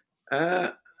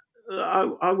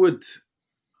 I would.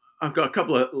 I've got a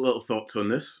couple of little thoughts on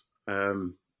this.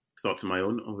 Thoughts of my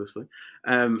own, obviously.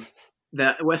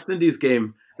 That West Indies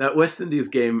game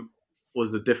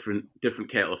was a different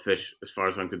kettle of fish, as far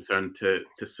as I'm concerned, to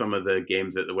some of the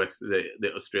games that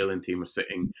the Australian team were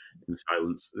sitting in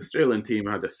silence. The Australian team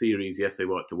had a series. Yes, they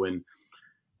wanted to win,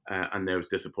 and there was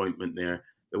disappointment there.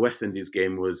 The West Indies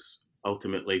game was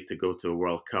ultimately to go to a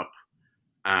World Cup,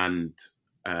 and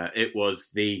it was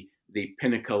the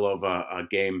pinnacle of a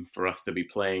game for us to be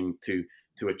playing to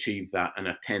achieve that in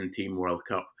a 10-team World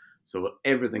Cup. So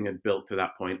everything had built to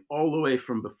that point, all the way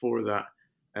from before that,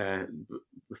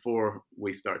 before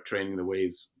we start training the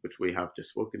ways which we have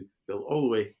just spoken, built all the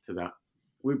way to that.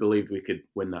 We believed we could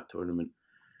win that tournament.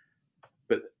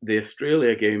 But the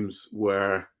Australia games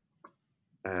were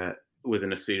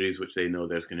within a series which they know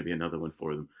there's going to be another one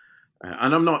for them.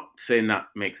 And I'm not saying that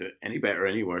makes it any better or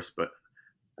any worse, but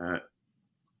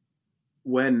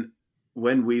when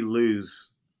we lose,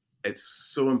 it's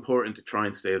so important to try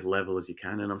and stay as level as you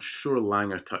can. And I'm sure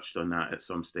Langer touched on that at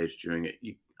some stage during it.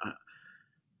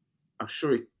 I'm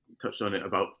sure he touched on it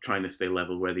about trying to stay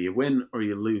level. Whether you win or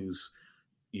you lose,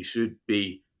 you should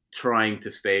be trying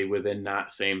to stay within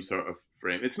that same sort of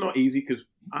frame. It's not easy, because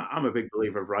I'm a big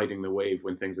believer of riding the wave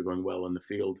when things are going well on the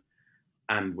field.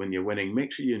 And when you're winning,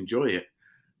 make sure you enjoy it.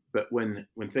 But when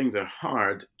things are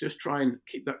hard, just try and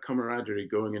keep that camaraderie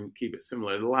going and keep it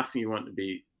similar. The last thing you want to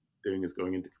be doing is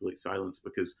going into complete silence,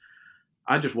 because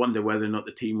I just wonder whether or not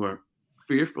the team were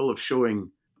fearful of showing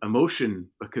emotion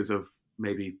because of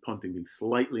maybe Ponting being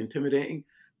slightly intimidating.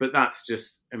 But that's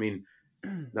just,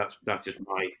 that's just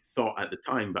my thought at the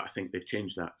time. But I think they've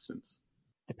changed that since.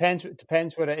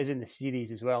 Depends where it is in the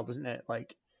series as well, doesn't it?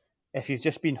 Like, if you've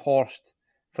just been horsed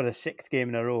for the 6th game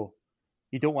in a row,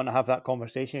 you don't want to have that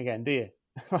conversation again, do you?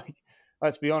 Like,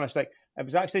 let's be honest. Like, it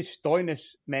was actually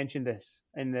Stoinis mentioned this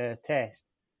in the test,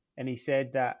 and he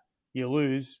said that you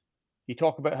lose, you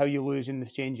talk about how you lose in the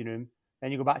changing room,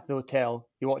 then you go back to the hotel,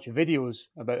 you watch videos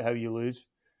about how you lose,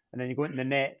 and then you go into the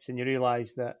nets and you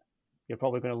realise that you're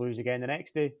probably going to lose again the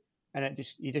next day, and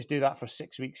you just do that for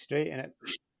 6 weeks straight, and it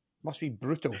must be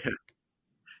brutal.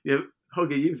 Yeah,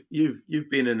 Huggy, you've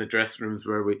been in the dressing rooms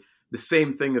where the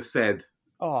same thing is said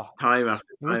time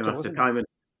after time after time,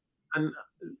 and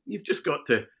you've just got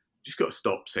to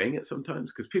stop saying it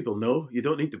sometimes, because people know you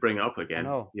don't need to bring it up again.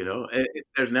 If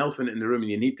there's an elephant in the room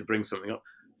and you need to bring something up,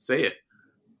 say it.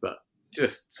 But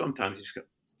just sometimes you just go,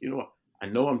 you know what? I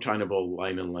know I'm trying to bowl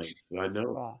line and length. So I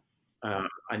know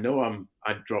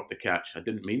I dropped the catch. I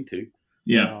didn't mean to.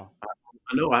 Yeah.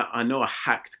 I know I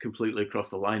hacked completely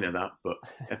across the line of that, but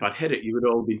if I'd hit it, you would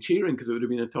all been cheering because it would have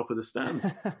been on top of the stand.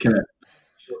 Okay.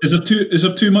 Is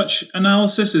there too much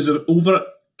analysis? Is it over?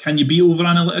 Can you be over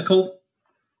analytical?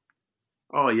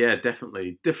 Oh yeah,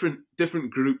 definitely. Different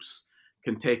groups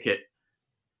can take it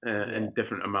in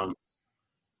different amounts.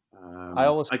 I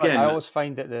always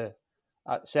find that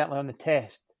certainly on the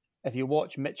test, if you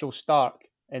watch Mitchell Starc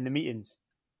in the meetings,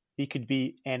 he could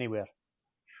be anywhere.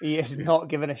 He is not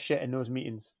giving a shit in those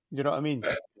meetings. Do you know what I mean?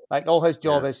 Like, all his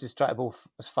job is to try to bowl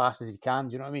as fast as he can.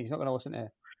 Do you know what I mean? He's not going to listen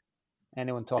to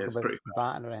anyone talk about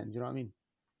batting or anything. Do you know what I mean?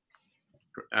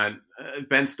 And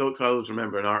Ben Stokes, I always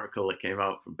remember an article that came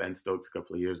out from Ben Stokes a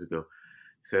couple of years ago.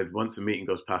 He said, once a meeting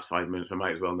goes past 5 minutes, I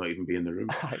might as well not even be in the room.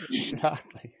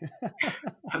 Exactly.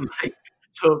 And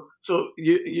so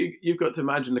you've got to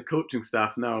imagine the coaching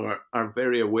staff now are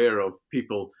very aware of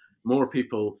more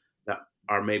people that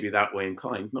are maybe that way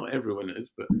inclined. Not everyone is,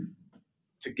 but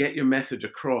to get your message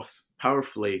across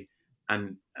powerfully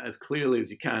and as clearly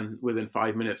as you can within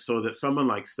 5 minutes, so that someone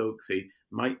like Stokesy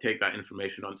might take that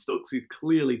information on. Stokesy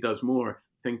clearly does more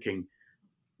thinking,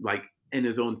 like in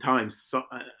his own time. So,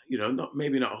 not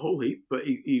a whole heap, but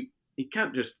he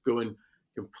can't just go in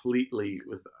completely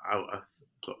without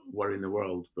worrying the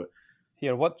world. But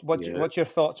here, what's your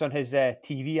thoughts on his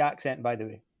TV accent, by the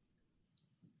way?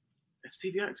 His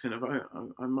TV accent,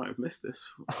 I might have missed this.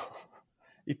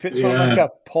 He puts on like a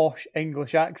posh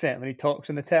English accent when he talks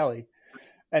on the telly,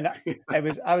 and I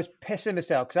was pissing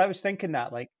myself because I was thinking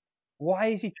that, like, why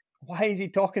is he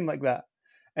talking like that?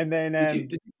 And then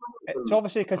it's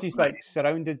obviously because he's like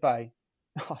surrounded by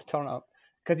turn up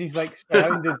because he's like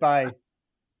surrounded by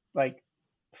like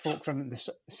folk from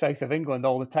the south of England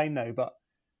all the time now. But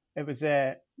there was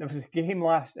a game it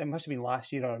must have been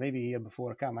last year or maybe a year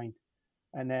before, I can't mind.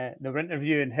 And they were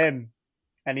interviewing him,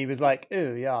 and he was like,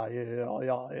 "Oh yeah,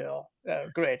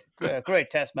 great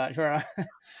test match."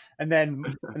 and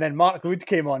then Mark Wood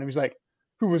came on. He was like,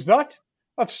 "Who was that?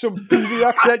 That's some PV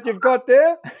accent you've got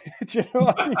there." Do you know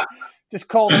what I mean? Just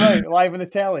called him out live on the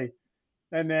telly,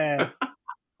 and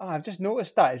I've just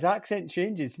noticed that his accent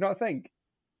changes. Do you not think?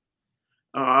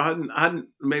 Oh, I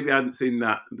hadn't seen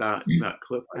that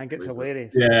clip. I think it's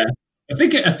hilarious. Yeah. I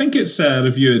think it's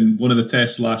reviewing one of the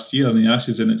tests last year in the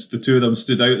Ashes, and it's the two of them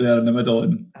stood out there in the middle,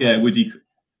 and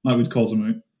Mark Wood calls them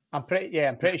out. I'm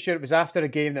pretty sure it was after a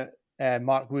game that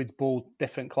Mark Wood bowled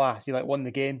different class. He won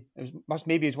the game. It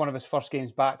was one of his first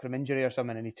games back from injury or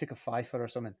something, and he took a fifer or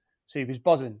something. So he was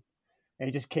buzzing, and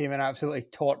he just came in absolutely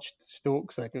torched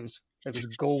Stokes like it was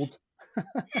gold.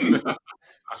 Look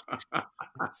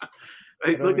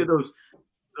at those.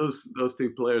 Those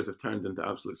two players have turned into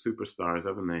absolute superstars,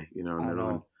 haven't they? In their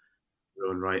own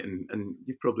right, and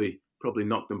you've probably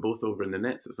knocked them both over in the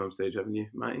nets at some stage, haven't you,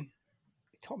 Matty?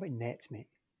 You're talking about nets, mate.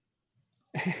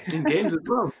 In games as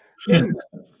well.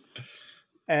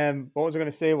 What was I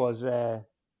going to say was,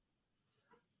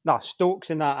 Stokes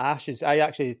in that Ashes.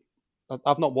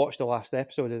 I've not watched the last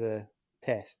episode of the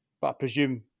test, but I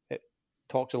presume it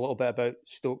talks a little bit about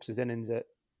Stokes' innings at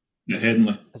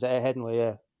Headingley. Is it at Headingley?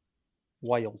 Yeah.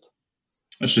 Wild.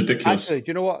 That's ridiculous. Actually, do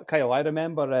you know what, Kyle? I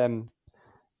remember it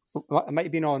might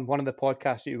have been on one of the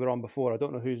podcasts that you were on before. I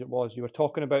don't know whose it was. You were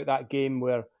talking about that game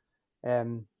where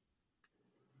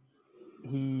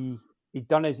he'd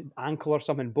done his ankle or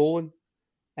something bowling,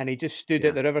 and he just stood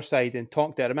at the riverside and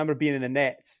talked to it. I remember being in the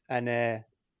nets, and the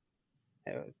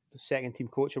second team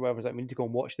coach or whatever was like, "We need to go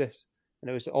and watch this."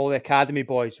 And it was all the academy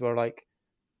boys were like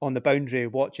on the boundary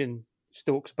watching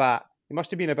Stokes bat. He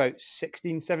must have been about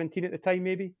 16, 17 at the time,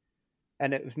 maybe.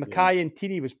 And it was Mackay and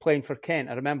Teeny was playing for Kent.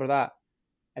 I remember that.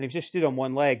 And he was just stood on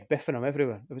one leg, biffing them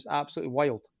everywhere. It was absolutely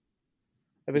wild.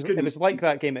 It was like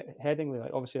that game at Headingley,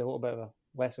 like obviously a little bit of a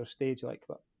lesser stage,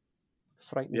 but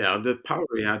frightening. Yeah, the power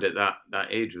he had at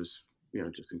that age was,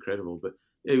 just incredible. But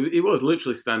he was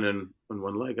literally standing on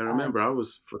one leg. I remember I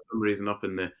was, for some reason, up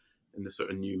in the sort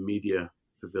of new media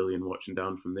pavilion watching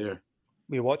down from there.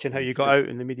 Were you watching how you got out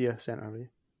in the media centre, were you?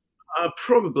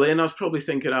 Probably, and I was probably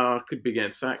thinking, I could be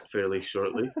getting sacked fairly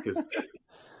shortly because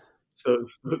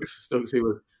Stokes, he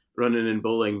was running and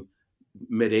bowling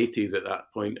mid-80s at that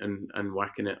point and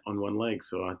whacking it on one leg,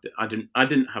 so I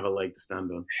didn't have a leg to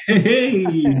stand on. Hey,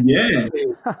 yeah.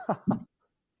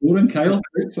 Warren Kyle,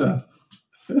 great sir.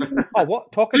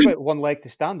 What? Talking about one leg to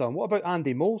stand on. What about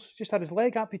Andy Moles? Just had his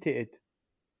leg amputated.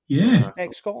 Yeah,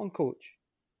 ex-Scotland coach.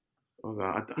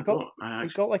 He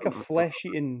got like a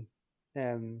flesh-eating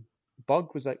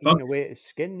bug was like eating away at his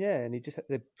skin, and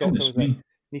the doctor was like,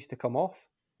 needs to come off.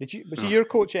 Was he your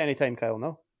coach at any time, Kyle?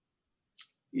 No.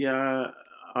 Yeah,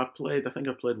 I think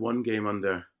I played one game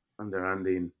under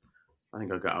Andy, and I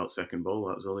think I got out second ball.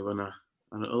 That was only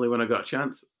when I got a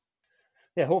chance.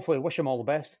 Yeah, hopefully, wish him all the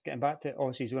best. Getting back to it,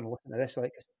 obviously he's going to listen to this.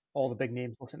 Like all the big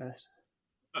names listen to this.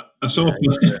 I saw.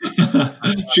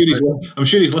 I'm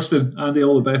sure he's listening. Andy,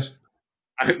 all the best.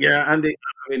 Yeah, Andy.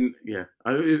 I mean, yeah,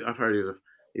 I've heard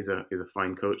he's a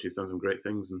fine coach. He's done some great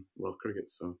things in world cricket.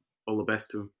 So all the best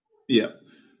to him. Yeah,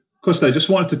 Costa, I just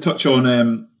wanted to touch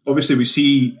on. Obviously, we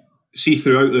see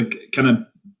throughout the kind of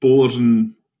bowlers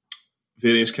and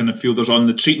various kind of fielders on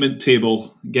the treatment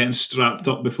table getting strapped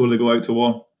up before they go out to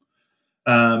war.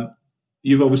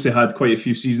 You've obviously had quite a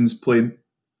few seasons playing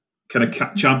kind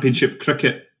of championship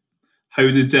cricket. How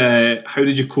did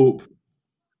you cope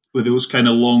with those kind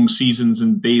of long seasons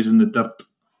and days in the dirt?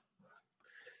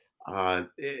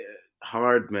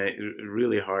 Hard, mate.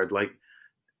 Really hard. Like,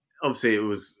 obviously,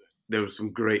 there was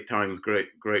some great times,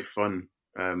 great fun.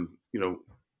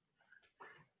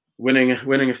 Winning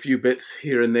a few bits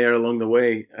here and there along the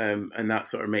way, and that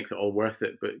sort of makes it all worth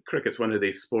it. But cricket's one of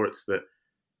these sports that,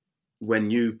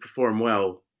 when you perform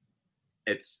well,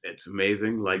 it's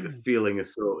amazing. Like the feeling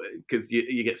is so, because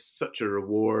you get such a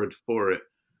reward for it.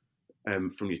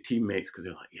 from your teammates because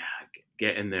they're like, yeah,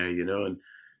 get in there, you know, and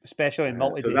especially in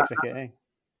multi-day cricket. Eh?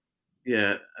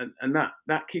 Yeah, and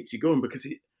that keeps you going because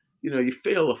you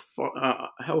fail a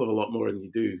hell of a lot more than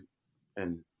you do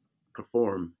and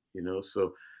perform, you know.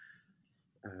 So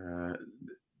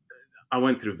I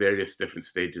went through various different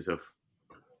stages of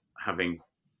having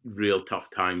real tough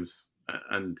times,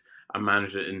 and I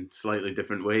managed it in slightly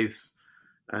different ways.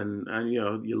 And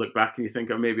you look back and you think,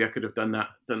 oh, maybe I could have done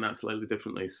that slightly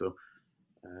differently. So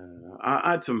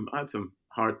I had some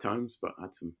hard times, but I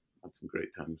had some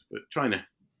great times. But trying to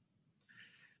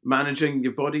managing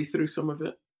your body through some of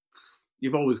it,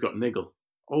 you've always got niggle.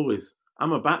 Always.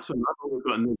 I'm a batsman. I've always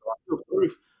got niggle.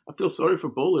 I feel sorry for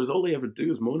bowlers. All they ever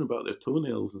do is moan about their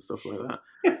toenails and stuff like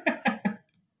that.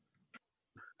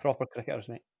 Proper cricketers,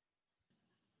 mate.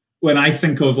 When I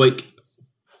think of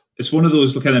it's one of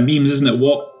those kind of memes, isn't it?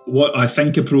 What I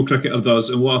think a pro cricketer does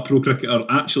and what a pro cricketer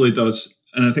actually does.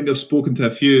 And I think I've spoken to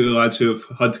a few of the lads who have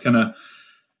had kind of,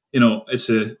 it's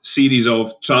a series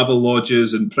of travel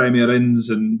lodges and Premier Inns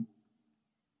and,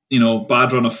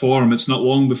 bad run of form. It's not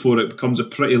long before it becomes a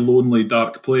pretty lonely,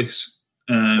 dark place.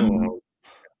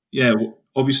 Yeah,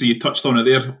 obviously you touched on it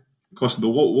there, Costa, but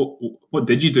what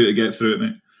did you do to get through it,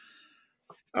 mate?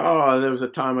 Oh, there was a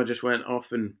time I just went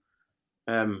off and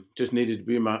just needed to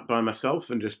be by myself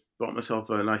and just bought myself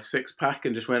a nice 6-pack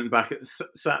and just went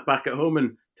sat back at home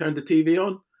and turned the TV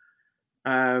on.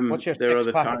 What's your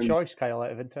 6-pack of choice, Kyle,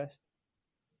 out of interest?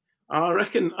 I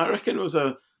reckon it was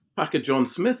a pack of John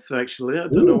Smith's, actually. I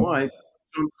don't know why.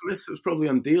 John Smith's was probably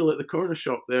on deal at the corner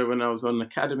shop there when I was on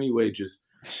academy wages.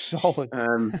 Solid.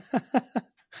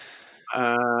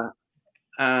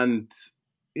 And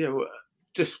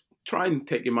just try and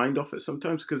take your mind off it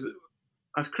sometimes, because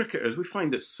as cricketers we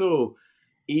find it so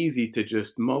easy to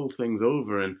just mull things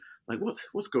over and like,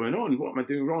 what's going on? What am I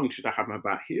doing wrong? Should I have my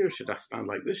bat here? Should I stand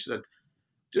like this? Should I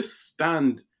just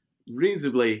stand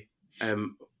reasonably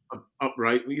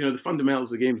upright? The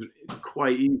fundamentals of the game is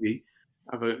quite easy.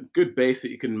 Have a good base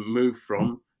that you can move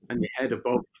from and your head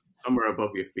somewhere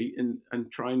above your feet and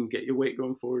try and get your weight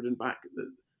going forward and back.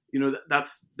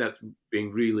 That's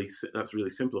really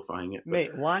simplifying it.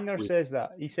 Mate, Langer says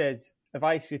that. He said, if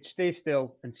I could stay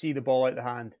still and see the ball out the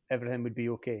hand, everything would be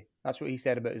okay. That's what he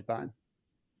said about his batting.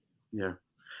 Yeah.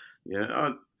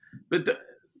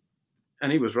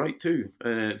 And he was right too.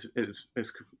 And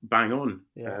it's bang on.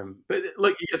 Yeah. But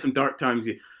look, you get some dark times.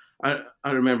 I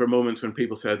remember moments when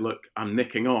people said, look, I'm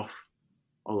nicking off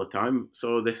all the time.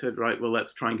 So they said, right, well,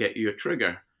 let's try and get you a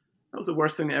trigger. That was the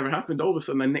worst thing that ever happened. All of a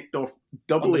sudden, I nicked off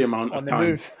double the amount of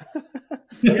time.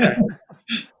 Yeah.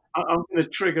 I'm going to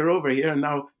trigger over here, and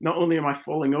now not only am I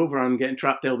falling over and getting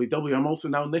trapped LBW, I'm also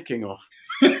now nicking off.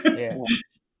 Yeah.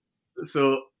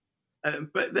 So,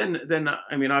 but then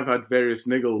I mean, I've had various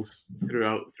niggles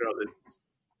throughout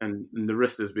and the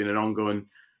wrist has been an ongoing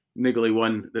niggly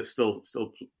one that still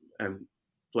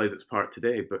plays its part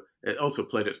today, but it also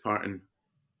played its part in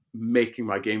making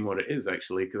my game what it is,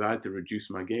 actually, because I had to reduce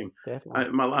my game.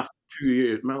 Definitely. My last 2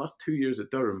 years at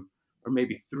Durham, or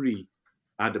maybe 3,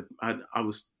 I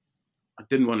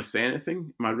didn't want to say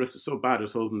anything. My wrist was so bad, I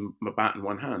was holding my bat in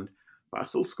one hand, but I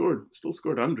still scored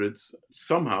hundreds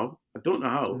somehow. I don't know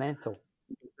how. It's mental.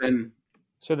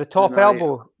 So the top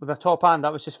elbow with the top hand,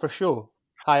 that was just for show.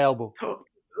 High elbow. Top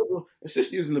elbow. It's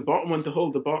just using the bottom one to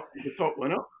hold the top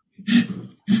one up.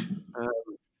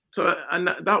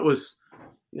 That was,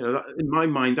 in my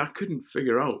mind, I couldn't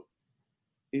figure out.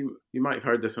 You might have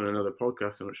heard this on another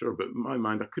podcast, I'm not sure, but in my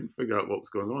mind, I couldn't figure out what was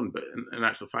going on. But in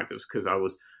actual fact, it was because I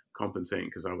was compensating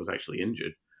because I was actually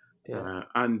injured. Yeah.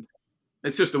 And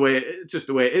it's just the way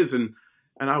it is. And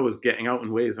I was getting out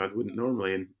in ways I wouldn't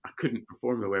normally, and I couldn't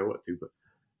perform the way I want to. But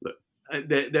look,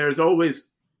 there's always,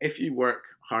 if you work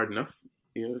hard enough,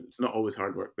 it's not always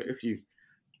hard work, but if you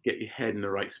get your head in the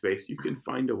right space, you can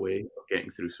find a way of getting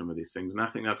through some of these things. And I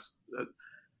think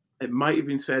it might have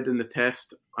been said in the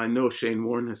test. I know Shane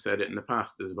Warne has said it in the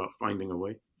past, is about finding a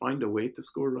way. Find a way to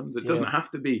score runs. It doesn't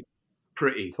have to be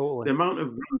pretty. Totally. The amount of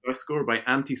runs I score by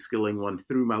anti-skilling one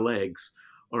through my legs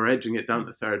or edging it down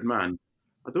to third man,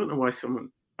 I don't know why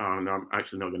I'm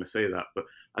actually not going to say that, but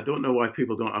I don't know why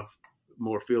people don't have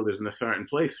more fielders in a certain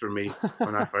place for me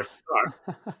when I first start.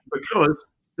 Because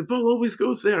the ball always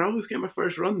goes there. I always get my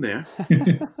first run there.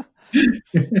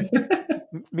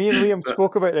 Me and Liam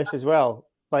spoke about this as well.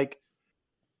 Like,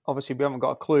 obviously we haven't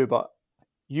got a clue, but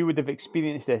you would have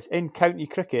experienced this in county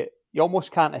cricket. You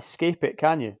almost can't escape it,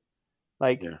 can you?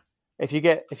 Like, if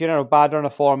you're in a bad run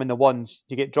of form in the ones,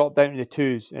 you get dropped down to the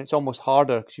twos, and it's almost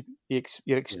harder because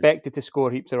you're expected to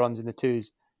score heaps of runs in the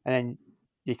twos, and then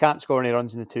you can't score any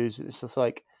runs in the twos. It's just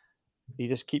like you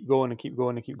just keep going and keep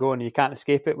going and keep going, and you can't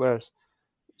escape it. Whereas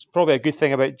it's probably a good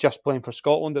thing about just playing for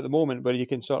Scotland at the moment, where you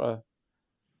can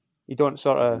you don't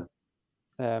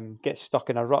get stuck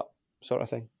in a rut sort of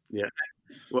thing. Yeah.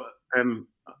 Well,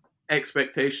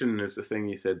 expectation is the thing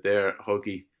you said there,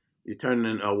 Hoggy. You turn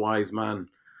into a wise man.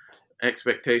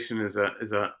 Expectation is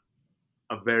a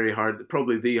very hard,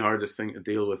 probably the hardest thing to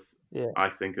deal with. Yeah. I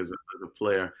think as a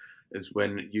player, is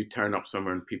when you turn up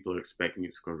somewhere and people are expecting you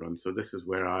to score runs. So this is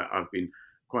where I've been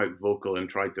quite vocal and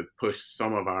tried to push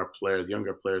some of our players,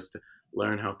 younger players, to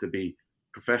learn how to be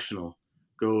professional.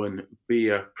 Go and be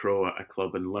a pro at a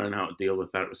club and learn how to deal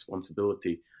with that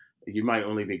responsibility. You might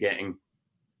only be getting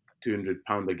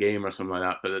 £200 a game or something like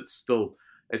that, but it's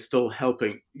still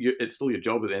helping you. It's still your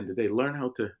job at the end of the day. Learn how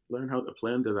to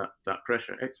play under that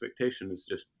pressure. Expectation is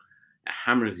just, it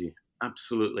hammers you,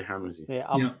 absolutely hammers you.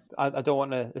 Yeah, I don't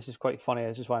want to. This is quite funny.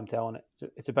 This is why I'm telling it.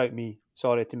 It's about me.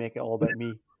 Sorry to make it all about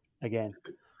me again.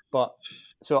 But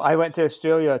so I went to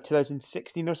Australia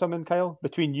 2016 or something, Kyle,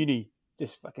 between uni.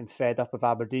 Just fucking fed up of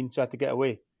Aberdeen, so I had to get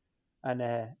away. And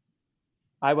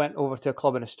I went over to a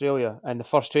club in Australia, and the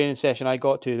first training session I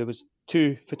got to, there was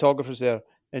 2 photographers there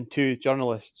and 2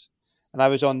 journalists, and I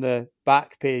was on the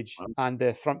back page and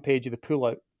the front page of the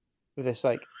pullout with this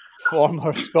like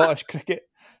former Scottish cricket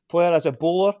player as a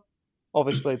bowler,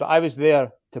 obviously, but I was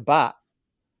there to bat,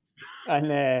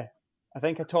 and I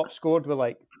think I top scored with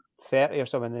like 30 or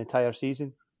something the entire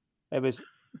season. It was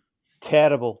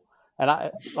terrible.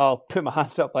 And I'll put my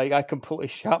hands up, like I completely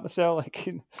shat myself. I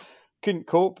couldn't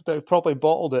cope. I probably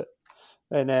bottled it.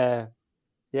 And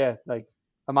like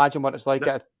imagine what it's like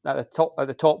at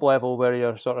the top level where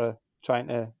you're sort of trying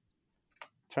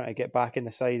to get back in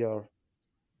the side or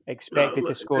expected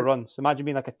to score runs. Imagine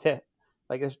being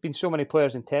like there's been so many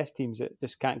players in test teams that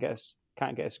just can't get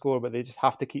a score, but they just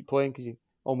have to keep playing because you're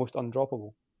almost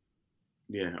undroppable.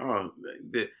 Yeah. Oh,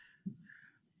 the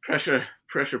pressure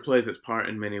plays its part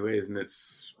in many ways, and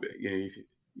it's you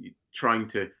trying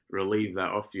to relieve that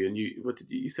off you. And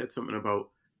you said something about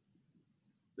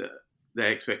the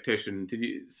expectation. Did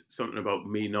you something about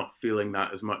me not feeling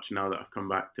that as much now that I've come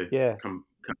back to come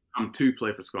to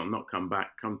play for Scotland, not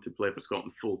come to play for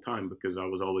Scotland full time, because I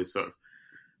was always sort of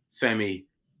semi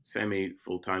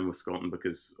full time with Scotland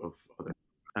because of other.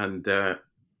 And the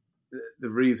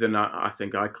reason I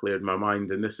think I cleared my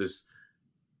mind, and this is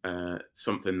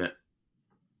something that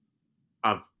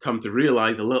I've come to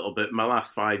realise a little bit. My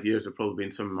last 5 years have probably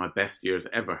been some of my best years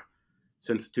ever.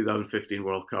 Since 2015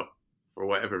 World Cup, for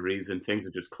whatever reason, things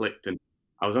have just clicked, and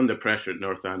I was under pressure at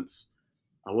Northants.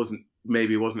 I wasn't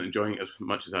enjoying it as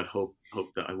much as I'd hoped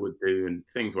that I would do, and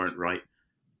things weren't right.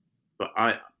 But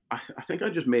I think I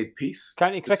just made peace.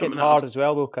 County cricket's hard as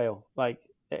well, though, Kyle. Like,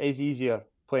 it is easier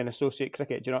playing associate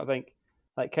cricket. Do you not think?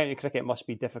 Like, county cricket must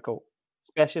be difficult,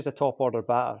 especially as a top order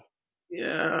batter.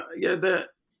 Yeah.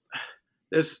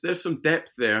 There's some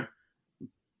depth there,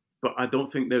 but I don't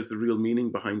think there's the real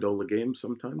meaning behind all the games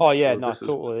sometimes. Oh yeah,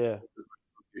 totally, yeah.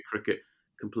 Cricket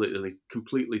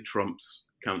completely trumps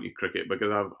county cricket,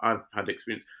 because I've had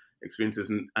experiences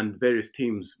and various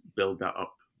teams build that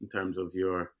up in terms of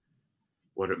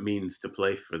what it means to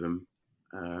play for them,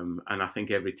 and I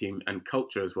think every team, and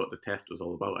culture is what the test was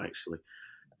all about actually,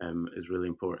 is really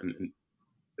important. And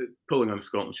pulling on a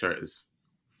Scotland shirt is,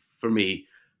 for me,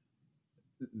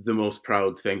 the most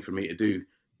proud thing for me to do.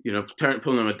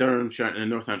 Pulling on a Durham shirt and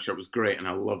a Northants shirt was great, and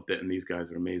I loved it. And these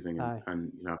guys are amazing,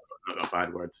 and not a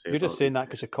bad word to say. You're just saying that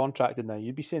because you're contracted now.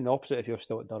 You'd be saying the opposite if you're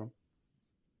still at Durham.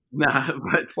 Nah,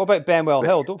 but what about Benwell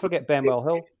Hill? Don't forget Benwell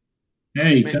Hill.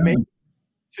 Hey, exactly.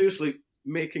 Seriously,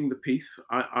 making the peace.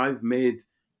 I've made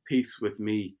peace with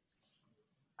me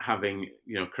having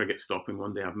cricket stopping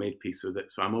one day. I've made peace with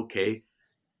it, so I'm okay.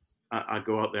 I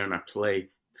go out there and I play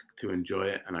to enjoy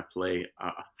it, and I play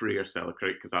a freer style of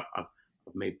cricket because I've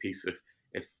made peace.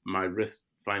 If my wrist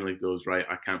finally goes right,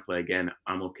 I can't play again,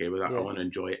 I'm okay with that. Yeah. I want to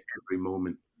enjoy every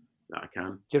moment that I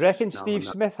can. Do you reckon Steve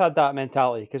Smith had that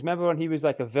mentality? Because remember when he was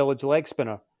like a village leg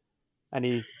spinner,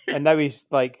 and now he's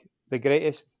like the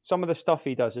greatest. Some of the stuff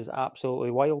he does is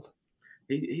absolutely wild.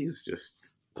 He's just,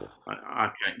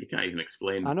 you can't even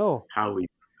explain. I know how he.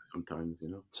 Sometimes,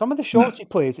 some of the shots he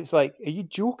plays, it's like, are you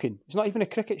joking? It's not even a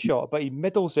cricket shot, but he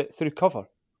middles it through cover.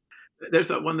 There's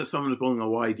that one that someone was bowling a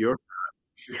wide Yorker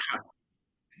at.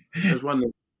 There's one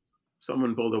that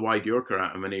someone bowled a wide Yorker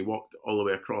at him, and he walked all the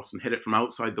way across and hit it from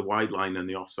outside the wide line and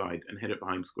the offside, and hit it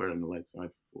behind square on the leg side.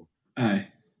 Aye,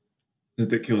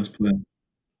 ridiculous play.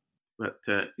 But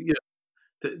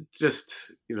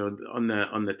just on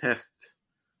the Test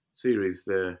series,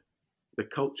 the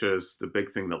culture is the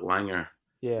big thing that Langer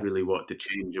really wanted to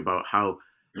change about how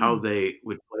how they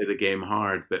would play the game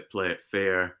hard but play it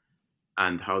fair,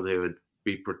 and how they would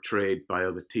be portrayed by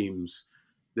other teams.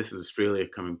 This is Australia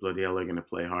coming, bloody hell, they're going to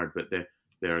play hard, but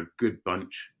they're a good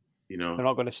bunch, you know. They're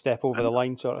not going to step over the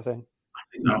line, sort of thing. I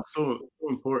think that's so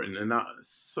important, and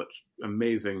that's such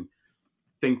amazing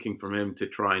thinking from him to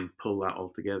try and pull that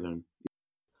all together.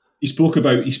 He spoke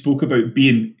about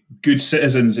being good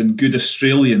citizens and good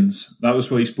Australians. That was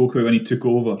what he spoke about when he took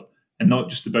over, and not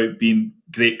just about being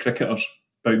great cricketers,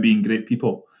 about being great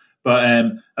people. But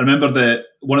I remember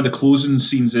one of the closing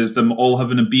scenes is them all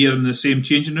having a beer in the same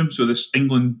changing room. So this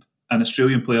England and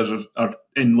Australian players are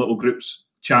in little groups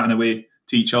chatting away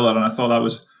to each other, and I thought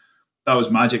that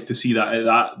was magic to see that at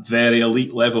that very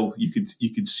elite level. You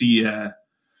could see that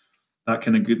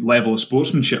kind of good level of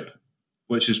sportsmanship,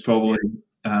 which is probably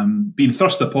being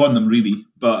thrust upon them, really.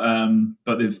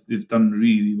 But they've done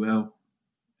really well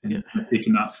in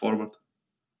taking that forward.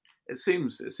 It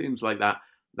seems like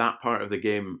that part of the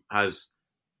game has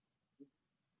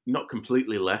not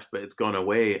completely left, but it's gone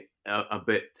away a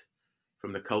bit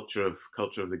from the culture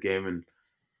of the game, and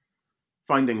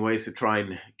finding ways to try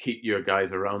and keep your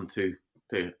guys around to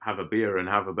have a beer and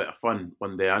have a bit of fun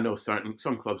one day. I know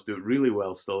some clubs do it really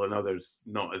well still, and others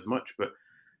not as much. But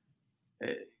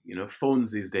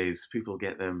phones these days, people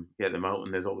get them out,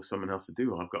 and there's always someone else to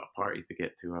do. I've got a party to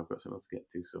get to. I've got something else to get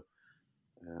to. So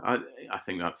I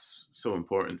think that's so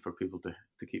important for people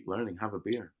to keep learning. Have a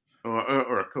beer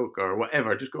or a Coke or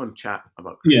whatever. Just go and chat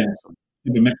about cricket.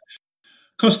 Yeah.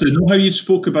 Costa, know how you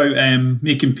spoke about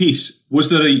making peace. Was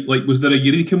there a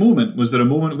eureka moment? Was there a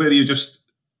moment where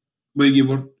you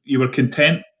were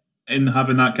content in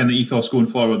having that kind of ethos going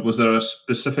forward? Was there a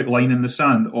specific line in the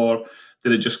sand, or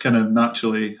did it just kind of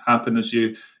naturally happen as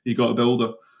you got a bit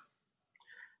older?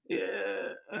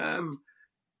 Yeah,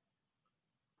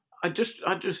 I just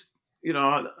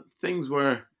things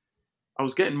were. I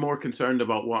was getting more concerned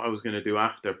about what I was going to do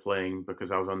after playing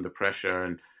because I was under pressure,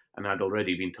 and I'd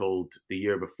already been told the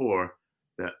year before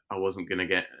that I wasn't going to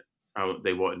get out.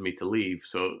 They wanted me to leave,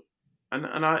 so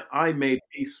and I made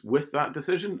peace with that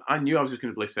decision. I knew I was just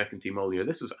going to play second team all year.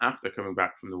 This was after coming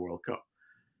back from the World Cup,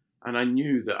 and I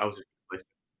knew that I was.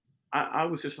 I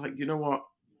was just like, you know what,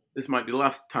 this might be the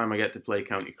last time I get to play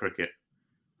county cricket.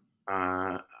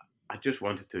 I just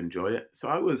wanted to enjoy it, so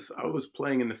I was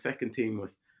playing in the second team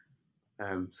with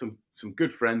some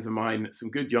good friends of mine, some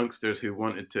good youngsters who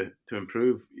wanted to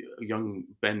improve. Young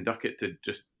Ben Duckett, to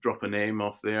just drop a name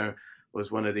off there,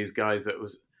 was one of these guys that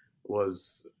was.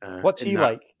 What's he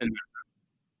like?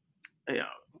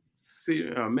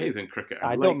 Amazing cricketer.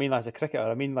 I don't mean as a cricketer.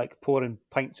 I mean like pouring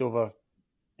pints over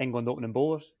England opening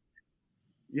bowlers.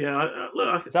 Yeah,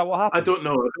 look, is that what happened? I don't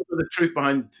know. I don't know the truth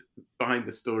behind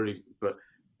the story, but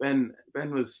Ben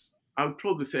was, I would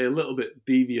probably say, a little bit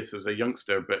devious as a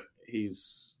youngster, but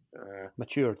he's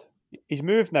matured. He's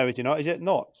moved now, is he not? Is it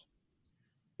not?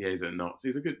 Yeah, he's at Notts.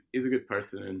 He's a good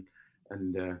person,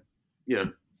 and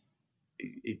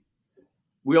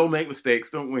we all make mistakes,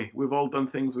 don't we? We've all done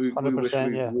things we wish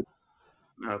we would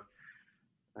have.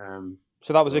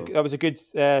 So that was a good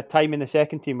time in the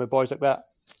second team with boys like that.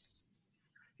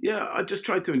 Yeah, I just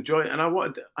tried to enjoy it, and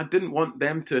I didn't want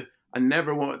them to. I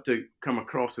never wanted to come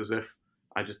across as if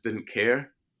I just didn't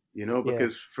care,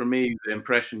 because for me the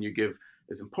impression you give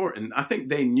is important. I think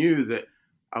they knew that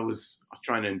I was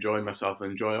trying to enjoy myself and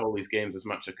enjoy all these games as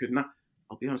much as I could. And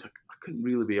I'll be honest, I couldn't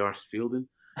really be arsed fielding,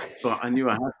 but I knew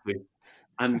I had to.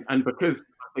 And because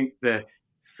I think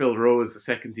Phil Rowe was the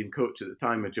second team coach at the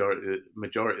time,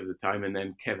 majority of the time, and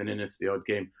then Kevin Innes the odd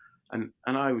game, and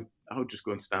I would just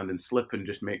go and stand and slip and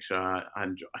just make sure I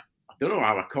enjoy. I don't know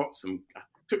how I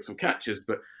took some catches,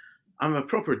 but I'm a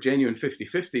proper genuine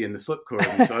 50-50 in the slip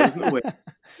cordon, so there's no way.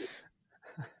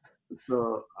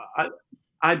 So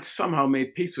I'd somehow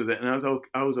made peace with it, and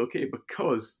I was okay,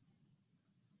 because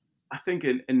I think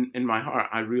in my heart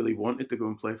I really wanted to go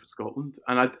and play for Scotland,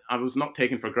 and I was not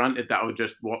taking for granted that I would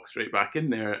just walk straight back in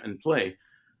there and play,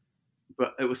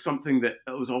 but it was something that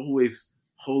was always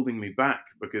holding me back,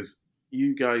 because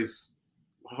you guys,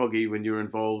 Hoggy, when you were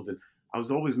involved, and I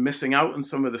was always missing out on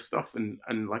some of the stuff, and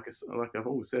like I've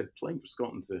always said, playing for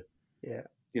Scotland,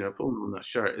 pulling on that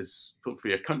shirt is pulling for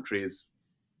your country is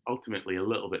ultimately a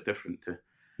little bit different to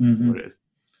what it is.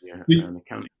 Yeah, and the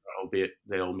county, albeit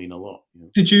they all mean a lot.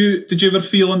 Did you ever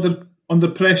feel under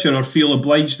pressure or feel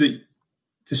obliged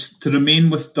to remain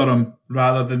with Durham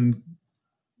rather than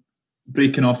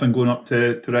breaking off and going up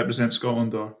to represent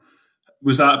Scotland, or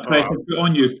was that pressure put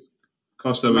on you,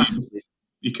 Costa?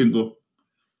 You couldn't go.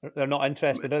 They're not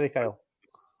interested, are they, Kyle?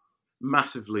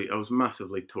 Massively, I was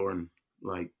massively torn.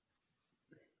 Like,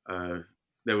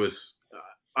 there was.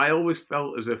 I always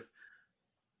felt as if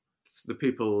the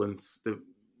people and the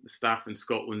staff in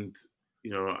Scotland,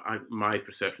 my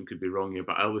perception could be wrong here,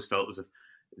 but I always felt as if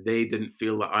they didn't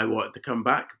feel that I wanted to come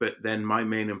back. But then my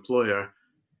main employer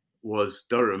was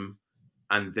Durham,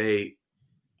 and they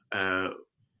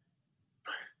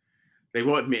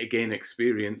wanted me to gain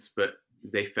experience, but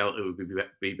they felt it would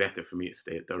be better for me to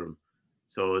stay at Durham.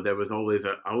 So there was always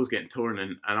I was getting torn,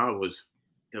 and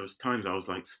there was times I was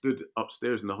like stood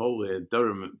upstairs in the hallway at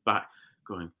Durham back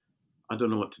going, I don't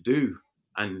know what to do.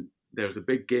 And there's a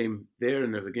big game there,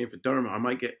 and there's a game for Durham. I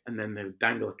might get, and then they would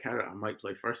dangle a carrot. I might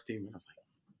play first team, and I was like,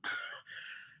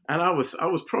 and I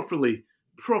was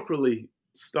properly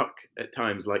stuck at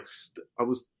times. Like I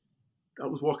was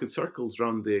walking circles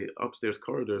around the upstairs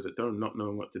corridors at Durham, not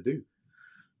knowing what to do.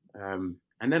 And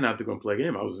then I had to go and play a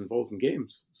game. I was involved in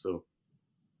games, so.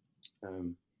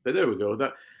 But there we go.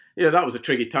 That was a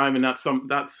tricky time, and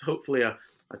that's hopefully a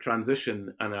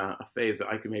transition and a phase that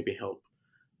I can maybe help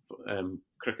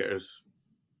cricketers,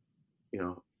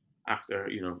 after,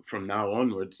 from now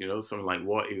onwards, someone like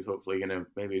Watty who's hopefully going to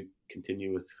maybe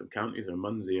continue with some counties or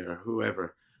Munsey or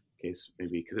whoever case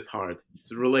maybe, because it's hard.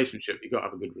 It's a relationship. You got to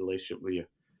have a good relationship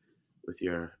with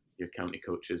your county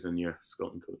coaches and your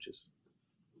Scotland coaches.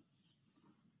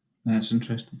 That's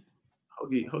interesting.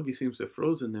 Huggy seems to have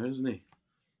frozen there, isn't he?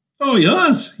 Oh, he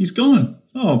has. He's gone.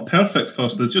 Oh, perfect,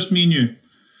 Costa. It's just me and you.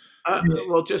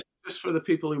 Well, just for the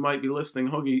people who might be listening,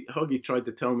 Huggy tried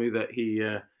to tell me that he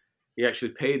actually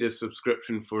paid his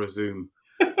subscription for a Zoom.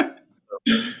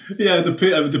 Yeah, it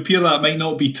would appear that might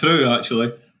not be true,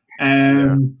 actually.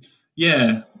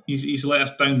 Yeah, he's let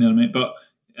us down there, mate. But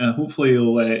hopefully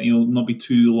he'll not be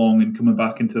too long in coming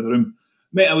back into the room.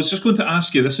 Mate, I was just going to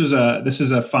ask you. This is a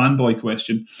fanboy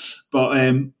question, but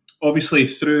obviously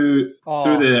through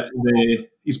the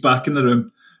he's back in the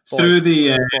room. Boys, through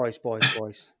the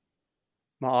boys.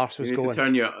 My arse was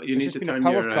going. You need to turn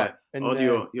your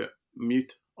audio, your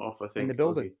mute off, I think. In the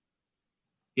building.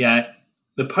 Yeah,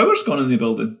 the power's gone in the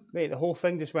building. Mate, the whole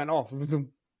thing just went off and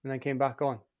then came back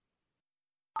on.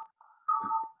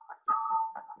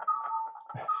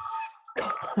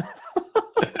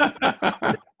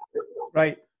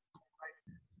 Right.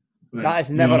 That has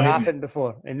never happened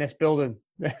before in this building.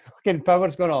 The fucking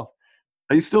power's gone off.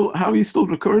 How are you still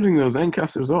recording those?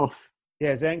 Zencaster's off.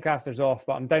 Yeah, Zencaster's off,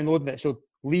 but I'm downloading it. So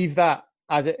leave that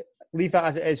as it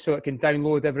is, so it can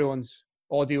download everyone's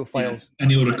audio files. Yeah.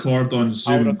 And you'll record on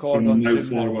Zoom from now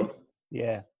forward.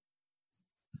 Yeah.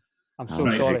 I'm so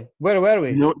sorry. Where were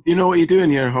we? Do you know what you're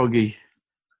doing here, Hoggy?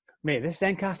 Mate, this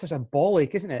Zencaster's a ball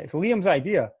ache, isn't it? It's Liam's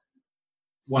idea.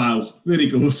 Wow, there he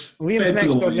goes. Liam's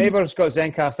next door neighbour's got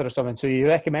Zencaster or something, so you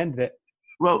recommended it.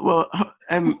 Well,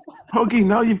 Hoggy,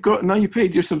 now you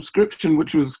paid your subscription,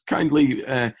 which was kindly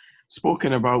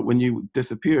spoken about when you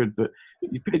disappeared, but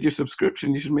you paid your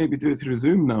subscription. You should maybe do it through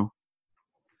Zoom now.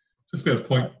 It's a fair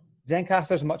point.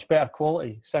 Zencaster's much better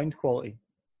quality, sound quality.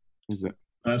 Is it?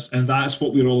 That's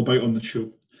what we're all about on the show.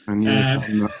 And you're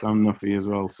sound nuffy as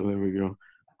well, so there we go.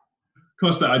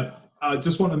 Costa, I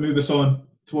just want to move us on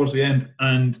towards the end,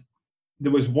 and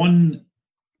there was one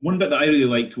bit that I really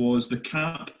liked was the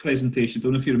cap presentation.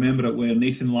 Don't know if you remember it, where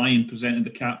Nathan Lyon presented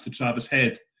the cap to Travis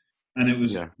Head, and it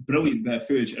was a brilliant bit of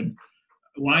footage. And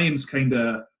Lyon's kind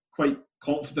of quite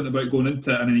confident about going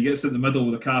into it, and then he gets in the middle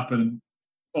with the cap, and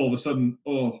all of a sudden,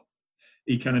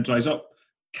 he kind of dries up.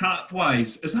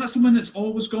 Cap-wise, is that something that's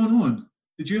always gone on?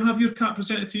 Did you have your cap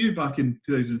presented to you back in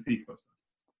 2003, Costa?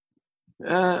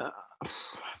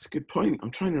 That's a good point. I'm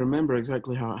trying to remember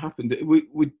exactly how it happened.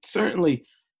 We certainly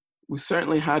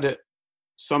had it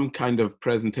some kind of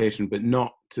presentation, but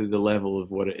not to the level of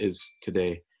what it is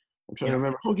today. I'm trying to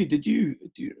remember. Hoggy, do you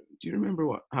remember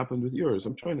what happened with yours?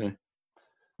 I'm trying to.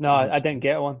 No, I didn't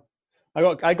get one.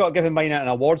 I got given mine at an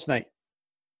awards night.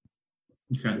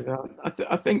 Okay.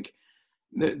 I think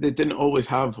they didn't always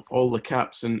have all the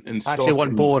caps in stock. Actually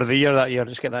won Bowler of the Year that year.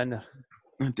 Just get that in there.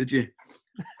 Did you?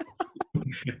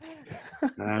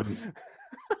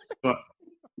 But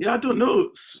yeah, I don't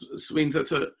know, Sweens.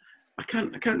 I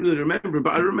can't really remember,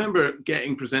 but I remember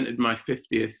getting presented my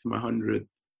 50th, my 100th,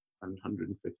 and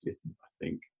 150th, I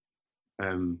think.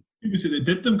 Who was it that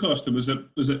did them, Costa? Was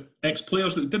it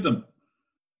ex-players that did them?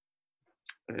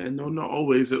 No, not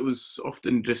always. It was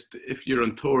often just if you're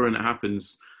on tour and it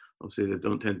happens. Obviously, there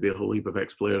don't tend to be a whole heap of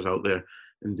ex-players out there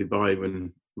in Dubai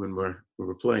when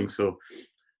we're playing. So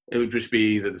it would just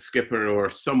be either the skipper or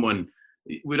someone.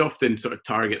 We'd often sort of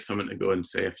target someone to go and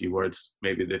say a few words.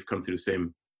 Maybe they've come through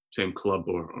the same club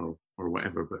or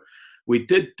whatever. But we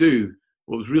did do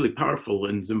what was really powerful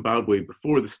in Zimbabwe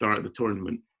before the start of the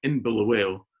tournament in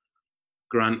Bulawayo.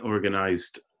 Grant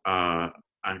organised a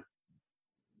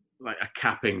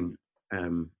capping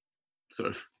sort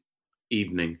of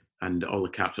evening, and all the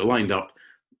caps are lined up,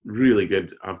 really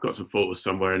good. I've got some photos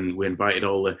somewhere, and we invited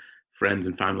all the friends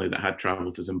and family that had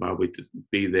travelled to Zimbabwe to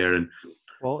be there, and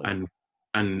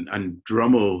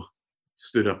Drummo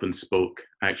stood up and spoke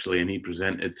actually, and he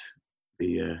presented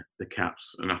the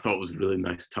caps, and I thought it was a really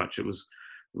nice touch. It was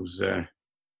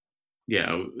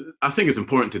yeah, I think it's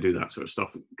important to do that sort of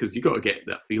stuff because you got to get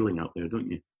that feeling out there, don't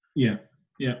you? Yeah.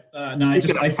 I've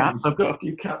got a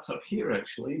few caps up here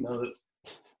actually. Now that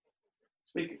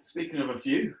speaking of a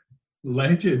few,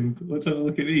 legend. Let's have a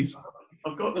look at these.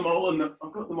 I've got them all in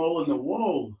the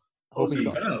wall.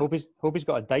 Hobie's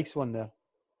got a dice one there.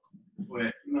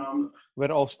 Wait, no. Where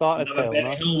it all started, Kyle.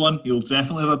 Benny Hill one. You'll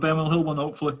definitely have a Benny Hill one,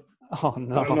 hopefully. Oh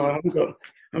no! No, I haven't got.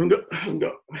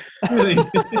 Really?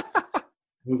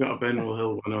 We've got a Benwell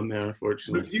Hill one on there,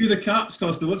 unfortunately. Review the caps,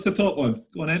 Costa. What's the top one?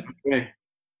 Go on in. Okay.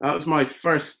 That was my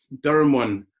first Durham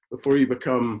one before you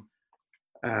become.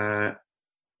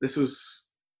 This was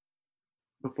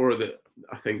before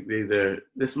I think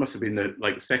this must have been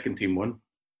the second team one.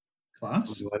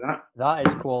 Class. Something like that. That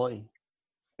is quality.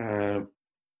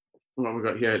 What have we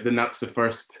got here? Then that's the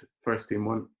first team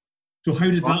one. So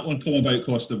how did that one come about,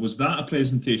 Costa? Was that a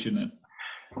presentation then?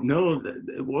 No,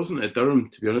 it wasn't at Durham,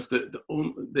 to be honest.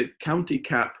 The county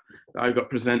cap that I got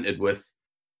presented with,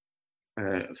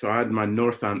 so I had my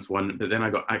Northants one, but then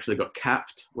I actually got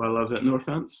capped while I was at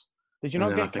Northants. Did you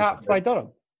not get capped by Durham?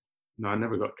 No, I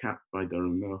never got capped by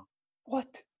Durham, no.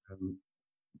 What?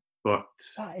 But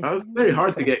that was very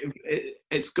hard to get.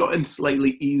 It's gotten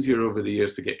slightly easier over the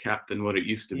years to get capped than what it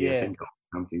used to be, Yeah. I think,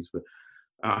 counties. But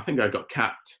I think I got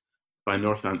capped by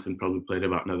Northants and probably played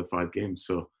about another 5 games.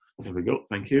 So there we go.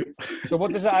 Thank you. So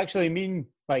what does it actually mean,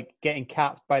 like getting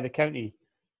capped by the county?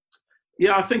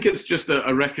 Yeah, I think it's just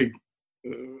a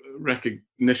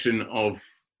recognition of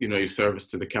your service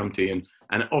to the county,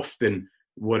 and often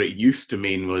what it used to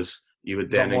mean was you would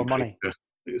then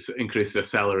increase the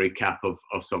salary cap of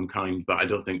some kind, but I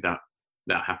don't think that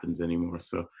happens anymore.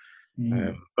 So,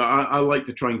 but I like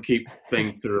to try and keep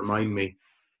things to remind me.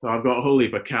 So I've got a whole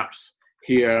heap of caps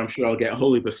here. I'm sure I'll get a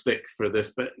whole heap of stick for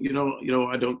this, but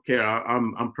I don't care.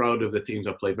 I'm proud of the teams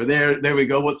I play for. There we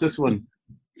go. What's this one?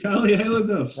 Caley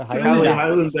Highlanders. Caley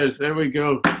Highlanders. There we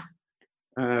go.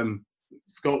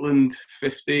 Scotland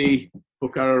 50,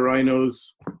 Pokhara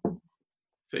Rhinos,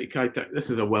 City Kaitak. This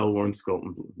is a well-worn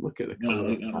Scotland. Look at the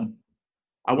colour.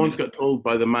 I once got told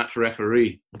by the match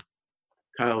referee,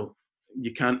 Kyle,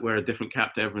 you can't wear a different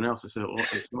cap to everyone else. I said,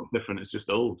 it's not different. It's just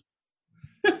old.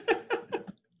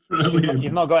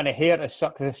 You've not got any hair to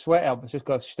suck the sweat up. It's just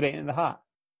got straight in the hat.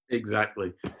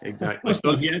 Exactly.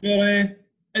 So have you ever?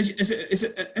 Is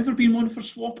it ever been one for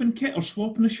swapping kit or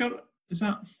swapping a shirt? Is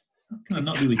that kind of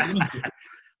not really going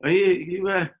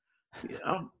into?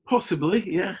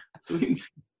 Possibly, yeah. So,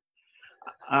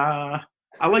 I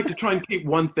like to try and keep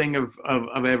one thing of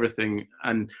everything,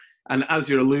 and as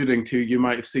you're alluding to, you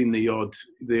might have seen the odd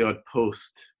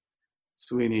post,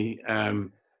 Sweeney,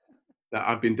 that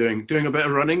I've been doing a bit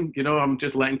of running. I'm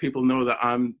just letting people know that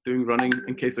I'm doing running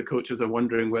in case the coaches are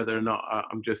wondering whether or not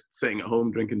I'm just sitting at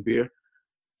home drinking beer.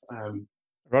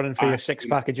 Running for your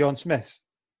 6-pack of John Smiths.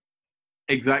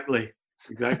 Exactly,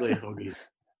 Hoggy.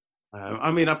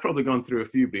 I've probably gone through a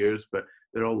few beers, but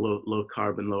they're all low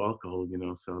carb and low alcohol,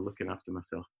 so looking after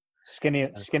myself. Skinny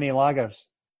lagers.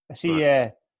 I see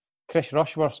Chris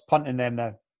Rushworth's punting them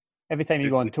now. Every time you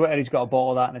go on Twitter, he's got a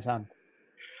bottle of that in his hand.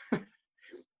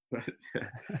 But,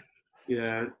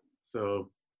 yeah, so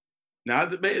now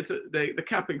the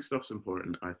capping stuff's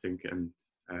important, I think, and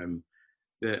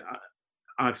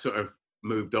I've sort of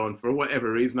moved on for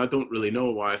whatever reason. I don't really know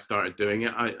why I started doing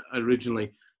it. I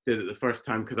originally did it the first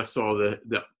time because I saw the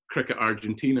Cricket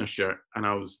Argentina shirt, and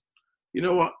I was,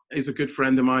 he's a good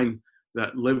friend of mine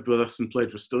that lived with us and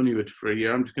played for Stonywood for a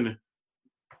year. I'm just going to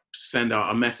send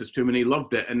out a message to him, and he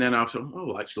loved it. And then I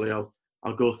thought, actually, I'll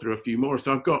go through a few more.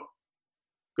 So I've got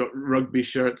rugby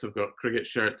shirts, I've got cricket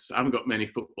shirts. I haven't got many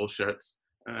football shirts.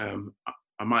 I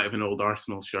might have an old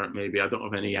Arsenal shirt, maybe. I don't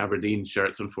have any Aberdeen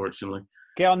shirts, unfortunately.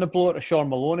 Get on the blower to Sean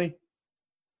Maloney.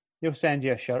 He'll send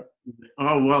you a shirt.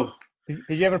 Oh, well. Did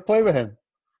you ever play with him?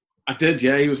 I did,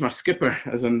 yeah. He was my skipper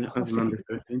as an under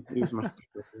 13. He was my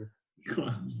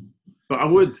skipper. But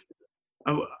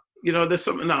there's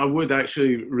something that I would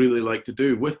actually really like to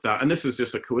do with that. And this is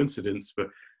just a coincidence, but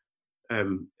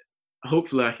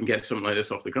hopefully I can get something like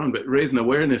this off the ground. But raising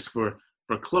awareness for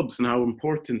clubs and how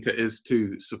important it is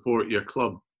to support your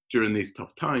club during these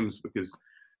tough times, because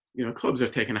clubs are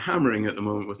taking a hammering at the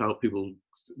moment without people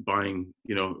buying,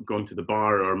 going to the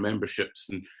bar or memberships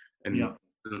and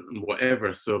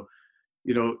whatever. So,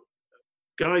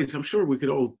 guys, I'm sure we could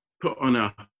all put on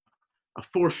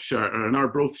Force shirt or an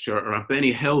Arbroath shirt or a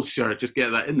Benny Hill shirt, just get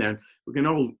that in there. We can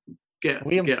all get.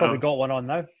 Liam's probably got one on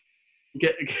now.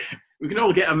 We can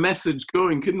all get a message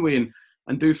going, couldn't we?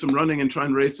 And do some running and try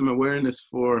and raise some awareness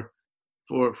for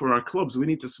our clubs. We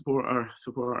need to support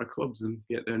our clubs and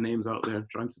get their names out there and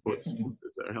try and support the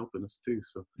sponsors that are helping us too.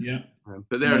 So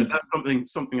but that's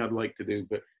something I'd like to do,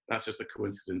 but that's just a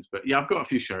coincidence. But yeah, I've got a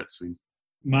few shirts.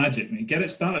 Magic, mate. Get it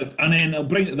started, and then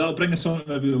that'll bring us on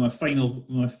maybe with my final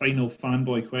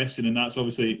fanboy question, and that's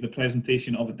obviously the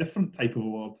presentation of a different type of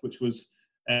award, which was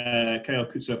Kyle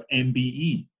Kutzer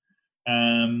MBE.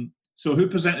 So who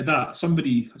presented that?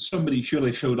 Somebody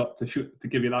surely showed up to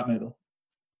give you that medal.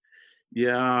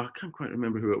 Yeah, I can't quite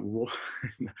remember who it was.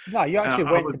 No, you actually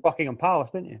went to Buckingham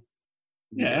Palace, didn't you?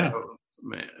 Yeah,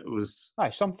 it was. Aye,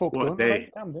 some folk what don't. Day?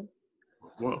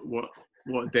 Right?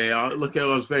 What day? I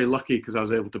was very lucky because I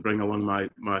was able to bring along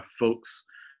my folks,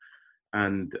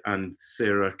 and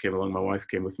Sarah came along. My wife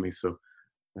came with me, so.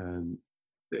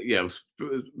 It was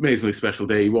an amazingly special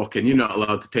day. You walk in, you're not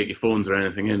allowed to take your phones or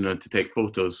anything in or to take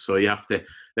photos. So you have to,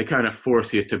 they kind of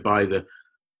force you to buy it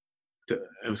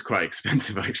was quite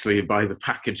expensive actually, buy the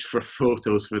package for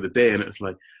photos for the day. And it's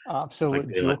like,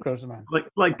 absolute jokers, man.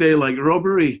 Like daylight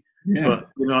robbery. Yeah.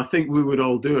 But, I think we would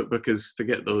all do it because to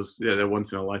get those, they're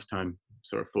once in a lifetime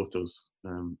sort of photos.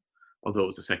 Although it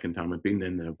was the second time I'd been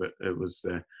in there, but it was,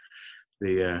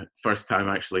 the first time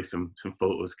actually some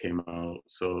photos came out,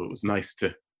 so it was nice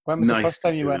to. When was the first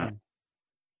time you went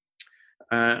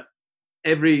in?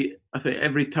 Every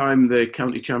time the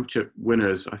county championship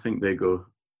winners, I think they go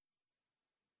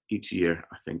each year.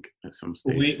 I think at some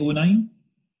stage. 08-09,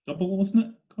 double, wasn't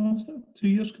it, Costa? 2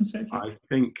 years consecutive. I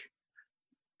think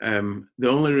the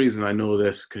only reason I know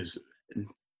this because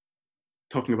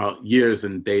talking about years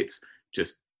and dates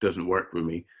just doesn't work with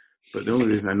me. But the only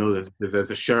reason I know this is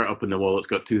there's a shirt up in the wall that's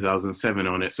got 2007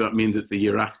 on it, so that means it's the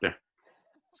year after.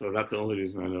 So that's the only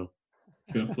reason I know.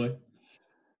 Fair play.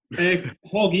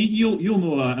 Hoggy, you'll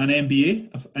know an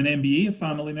MBE, a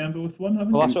family member with one, haven't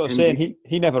you? Well, that's what I was saying.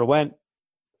 He never went.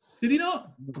 Did he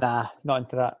not? Nah, not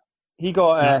into that. He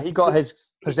got his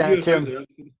presented to him.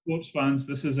 Sports fans,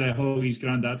 this is Hoggy's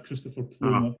granddad, Christopher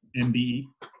Plomo, MBE.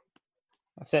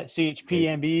 That's it,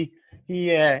 CHP MBE.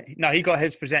 He got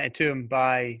his presented to him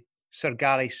by Sir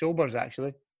Gary Sobers,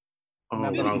 actually. Oh,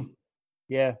 wow.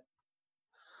 Yeah.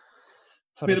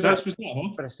 Whereabouts was that, huh?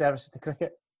 For his services to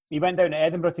cricket. He went down to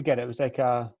Edinburgh to get it. It was like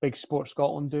a big Sport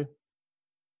Scotland do.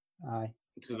 Aye.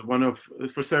 Which is one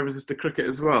for services to cricket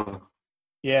as well.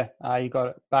 Yeah, he got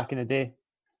it back in the day.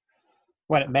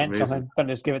 When it meant something. Didn't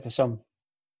just give it to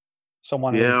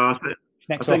someone. Yeah,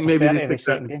 I think maybe they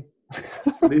second game.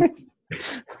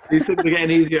 These things are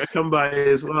getting easier to come by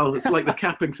as well. It's like the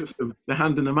capping system. They're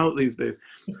handing them out these days.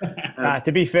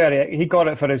 To be fair, he got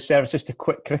it for his services to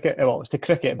quit cricket. Well, it was to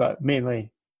cricket, but mainly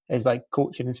is like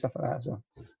coaching and stuff like that. So,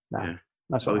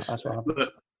 that's what happened.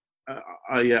 But,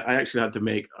 I actually had to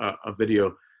make a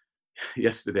video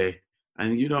yesterday,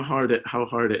 and you know how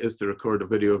hard it is to record a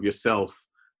video of yourself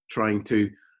trying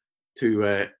to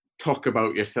talk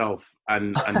about yourself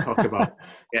and talk about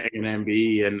getting an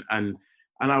MBE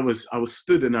and I was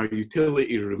stood in our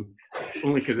utility room,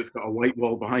 only because it's got a white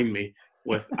wall behind me,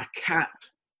 with a cat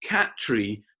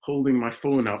tree holding my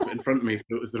phone up in front of me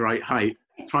so it was the right height,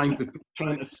 trying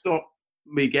to stop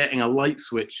me getting a light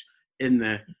switch in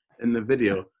the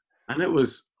video. And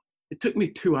it took me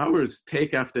 2 hours,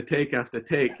 take after take after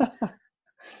take.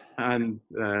 And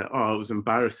it was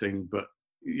embarrassing. But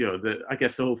I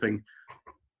guess the whole thing,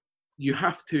 you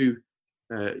have to.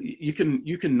 You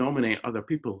can nominate other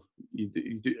people. You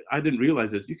do. I didn't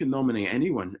realize this. You can nominate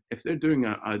anyone if they're doing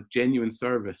a genuine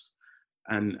service,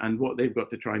 and what they've got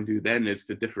to try and do then is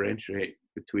to differentiate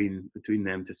between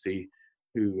them to see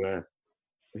who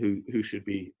should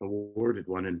be awarded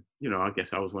one. And I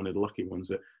guess I was one of the lucky ones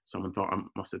that someone thought I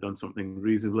must have done something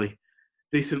reasonably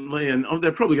decently, and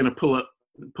they're probably going to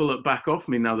pull it back off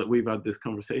me now that we've had this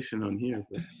conversation on here.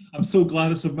 But. I'm so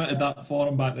glad I submitted that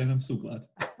form back then. I'm so glad.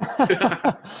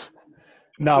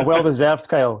 No, well deserved,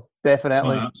 Kyle.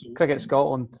 Definitely. No, Cricket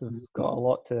Scotland have got a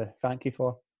lot to thank you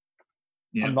for.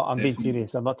 Yeah, I'm being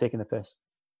serious. I'm not taking the piss.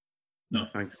 No,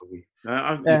 thanks, Huggy.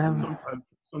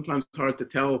 Sometimes it's hard to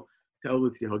tell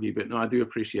with you, Huggy, but no, I do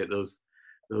appreciate those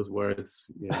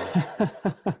words. Yeah.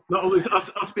 Not always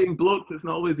us being blokes. It's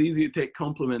not always easy to take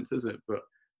compliments, is it? But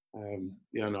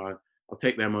I'll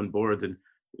take them on board, and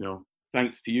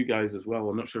thanks to you guys as well.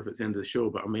 I'm not sure if it's the end of the show,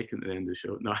 but I'm making it the end of the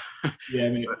show. No. Yeah,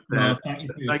 mate.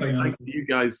 Thanks to you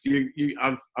guys.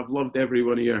 I've loved every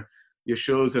one of your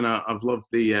shows, and I've loved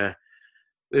the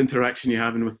interaction you're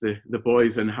having with the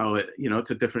boys, and how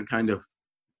it's a different kind of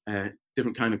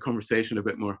different kind of conversation, a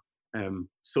bit more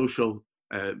social,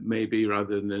 maybe,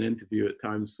 rather than an interview at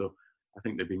times. So I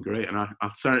think they've been great, and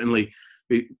I'll certainly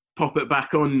pop it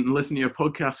back on and listen to your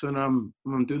podcast when I'm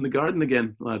doing the garden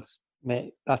again, lads.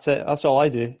 Mate, that's it. That's all I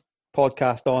do.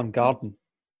 Podcast on garden.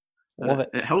 Love it.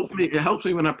 It helps me. It helps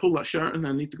me when I pull that shirt and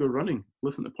I need to go running.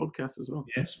 Listen to podcasts as well.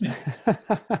 Yes, mate.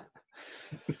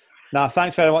 Nah,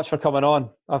 thanks very much for coming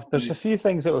on. There's a few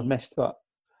things that we've missed, but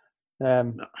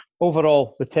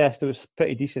overall, the test was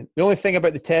pretty decent. The only thing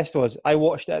about the test was I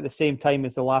watched it at the same time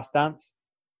as The Last Dance,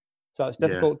 so it's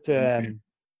difficult to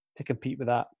compete with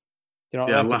that. You know,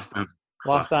 yeah, Last Dance.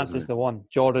 Last Dance is the one.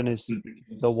 Jordan is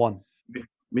the one.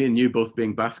 Me and you both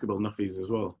being basketball nuffies as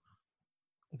well.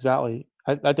 Exactly.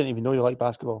 I didn't even know you like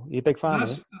basketball. Are you a big fan of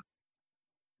it?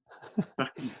 I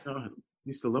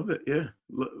used to love it. Yeah,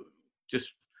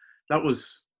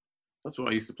 that's what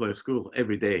I used to play at school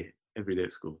every day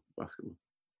at school, basketball.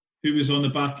 Who was on the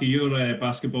back of your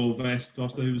basketball vest,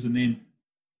 Costa? Who was the name?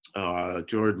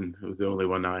 Jordan was the only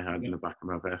one I had in the back of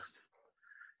my vest.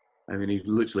 I mean, he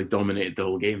literally dominated the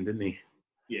whole game, didn't he?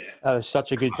 Yeah, that was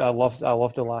such a good. I loved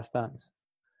The Last Dance.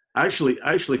 I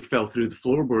actually fell through the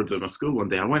floorboards at my school one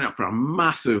day. I went up for a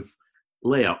massive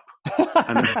layup,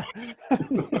 and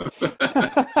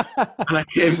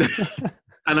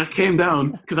I came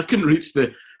down because I couldn't reach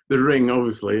the ring,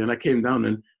 obviously, and I came down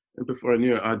and before I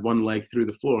knew it, I had one leg through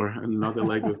the floor and another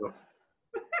leg was up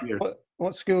here.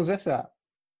 What school is this at?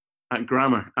 At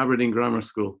Aberdeen Grammar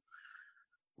School.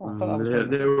 Oh,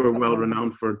 they were well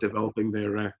renowned for developing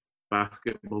their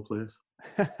basketball players.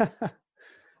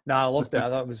 No, I loved it. I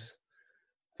thought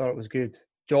it was good.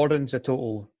 Jordan's a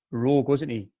total rogue,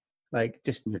 wasn't he? Like,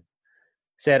 just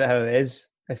said it how it is.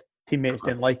 If teammates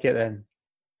didn't like it, then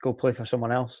go play for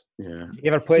someone else. Yeah.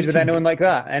 You ever played with anyone like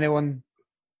that? Anyone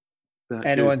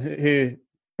who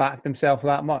backed himself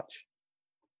that much?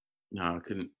 No, I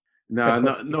couldn't. No,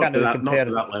 not to that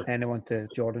level. Anyone to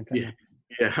Jordan. Yeah.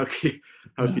 How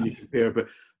can you compare? But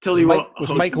tell you what,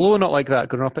 was Mike Lowe not like that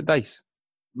growing up at Dice?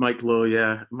 Mike Lowe,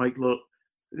 yeah, Mike Lowe.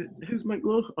 Who's Mike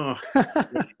Lowe? Oh,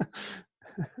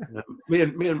 me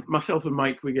and myself and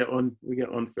Mike, we get on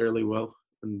fairly well,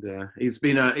 and he's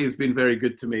been very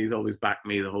good to me. He's always backed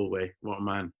me the whole way. What a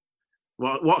man!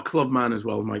 What a club man as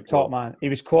well, Mike. Top man. He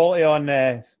was quality on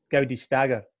Gaudi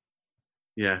Stagger.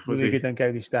 Yeah, was really good on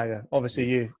Gaudi Stagger.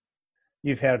 Obviously,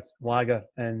 you've heard Lager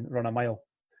and Run a Mile.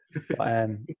 But,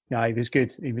 he was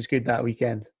good. He was good that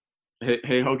weekend.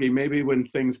 Hey, Hoggy, maybe when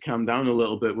things calm down a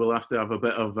little bit, we'll have to have a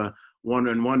bit of a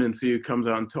one-on-one and see who comes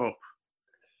out on top.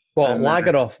 Well,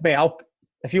 Lager off, mate.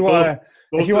 If you want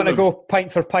to go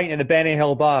pint for pint in the Benny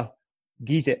Hill bar,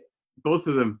 geese it. Both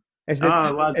of them. Is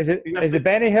the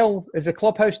Benny Hill, is the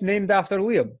clubhouse named after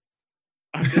Liam?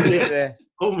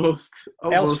 Almost.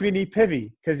 El Sweeney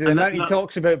Pivy, because the amount he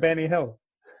talks about Benny Hill.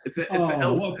 It's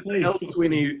El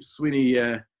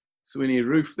Sweeney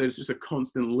roof. There's just a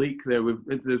constant leak there.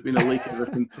 There's been a leak ever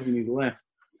since Sweeney's left.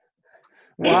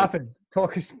 What happened?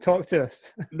 Talk to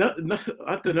us. No,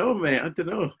 I don't know, mate. I don't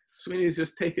know. Sweeney's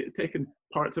just taken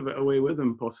parts of it away with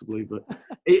him, possibly. But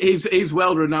he's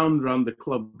well renowned around the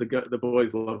club. The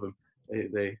boys love him.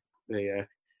 They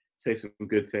say some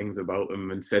good things about him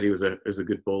and said he was a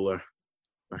good bowler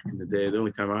back in the day. The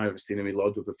only time I ever seen him, he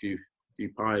lobbed up a few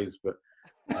pies, but.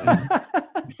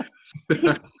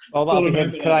 Well, that'll be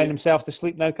him crying himself to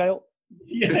sleep now, Kyle.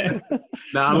 Yeah.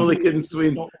 I'm only kidding,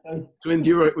 Swins. Swins,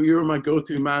 you were my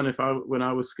go-to man when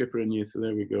I was skippering you. So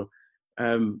there we go.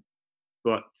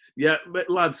 But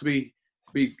lads, be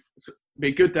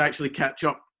good to actually catch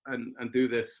up and do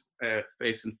this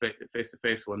face to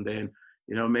face one day, and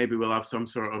maybe we'll have some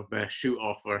sort of shoot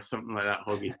off or something like that,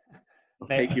 Hoggy. I'll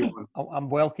take you one. I'm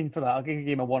well keen for that. I'll give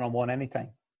you a one-on-one anytime.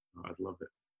 Oh, I'd love it.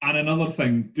 And another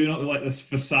thing, do not let this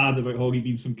facade about Hoggy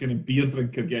being some kind of beer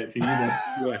drinker get to you.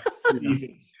 Yeah.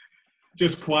 Jesus.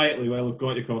 Just quietly, while I've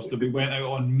got you, Costa, we went out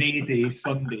on May Day,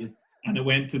 Sunday, and I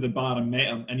went to the bar and met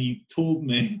him, and he told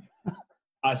me,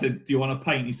 I said, do you want a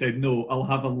pint? He said, no, I'll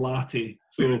have a latte.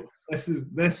 So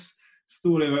this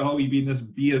story about Hoggy being this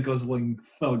beer-guzzling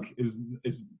thug is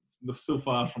so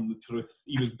far from the truth.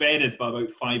 He was bedded by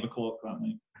about 5 o'clock that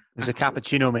night. It was a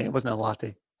cappuccino, mate. It wasn't a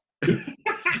latte.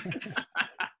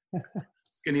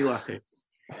 Skinny latte.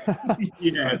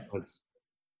 Yeah.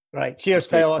 Right. Cheers,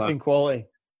 Kyle. That's been quality.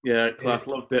 Yeah, class.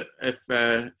 Loved it. If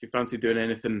you fancy doing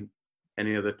anything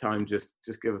any other time, just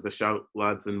give us a shout,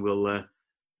 lads, and we'll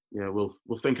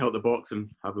think out the box and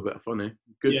have a bit of fun.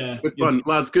 Good fun,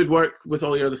 lads. Good work with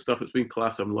all your other stuff. It's been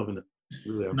class. I'm loving it.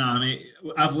 Really. Nah, mate.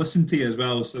 I've listened to you as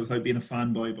well, so without being a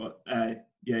fanboy, but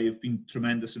you've been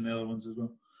tremendous in the other ones as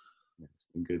well. It's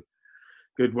been good.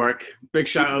 Good work. Big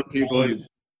shout out to you boys.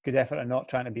 Good effort at not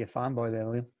trying to be a fanboy there,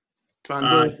 Liam.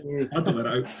 I'll do it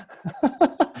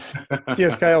out.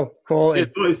 Cheers, Kyle. Quality.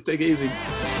 Cheers, boys. Take it easy.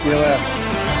 See you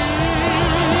later.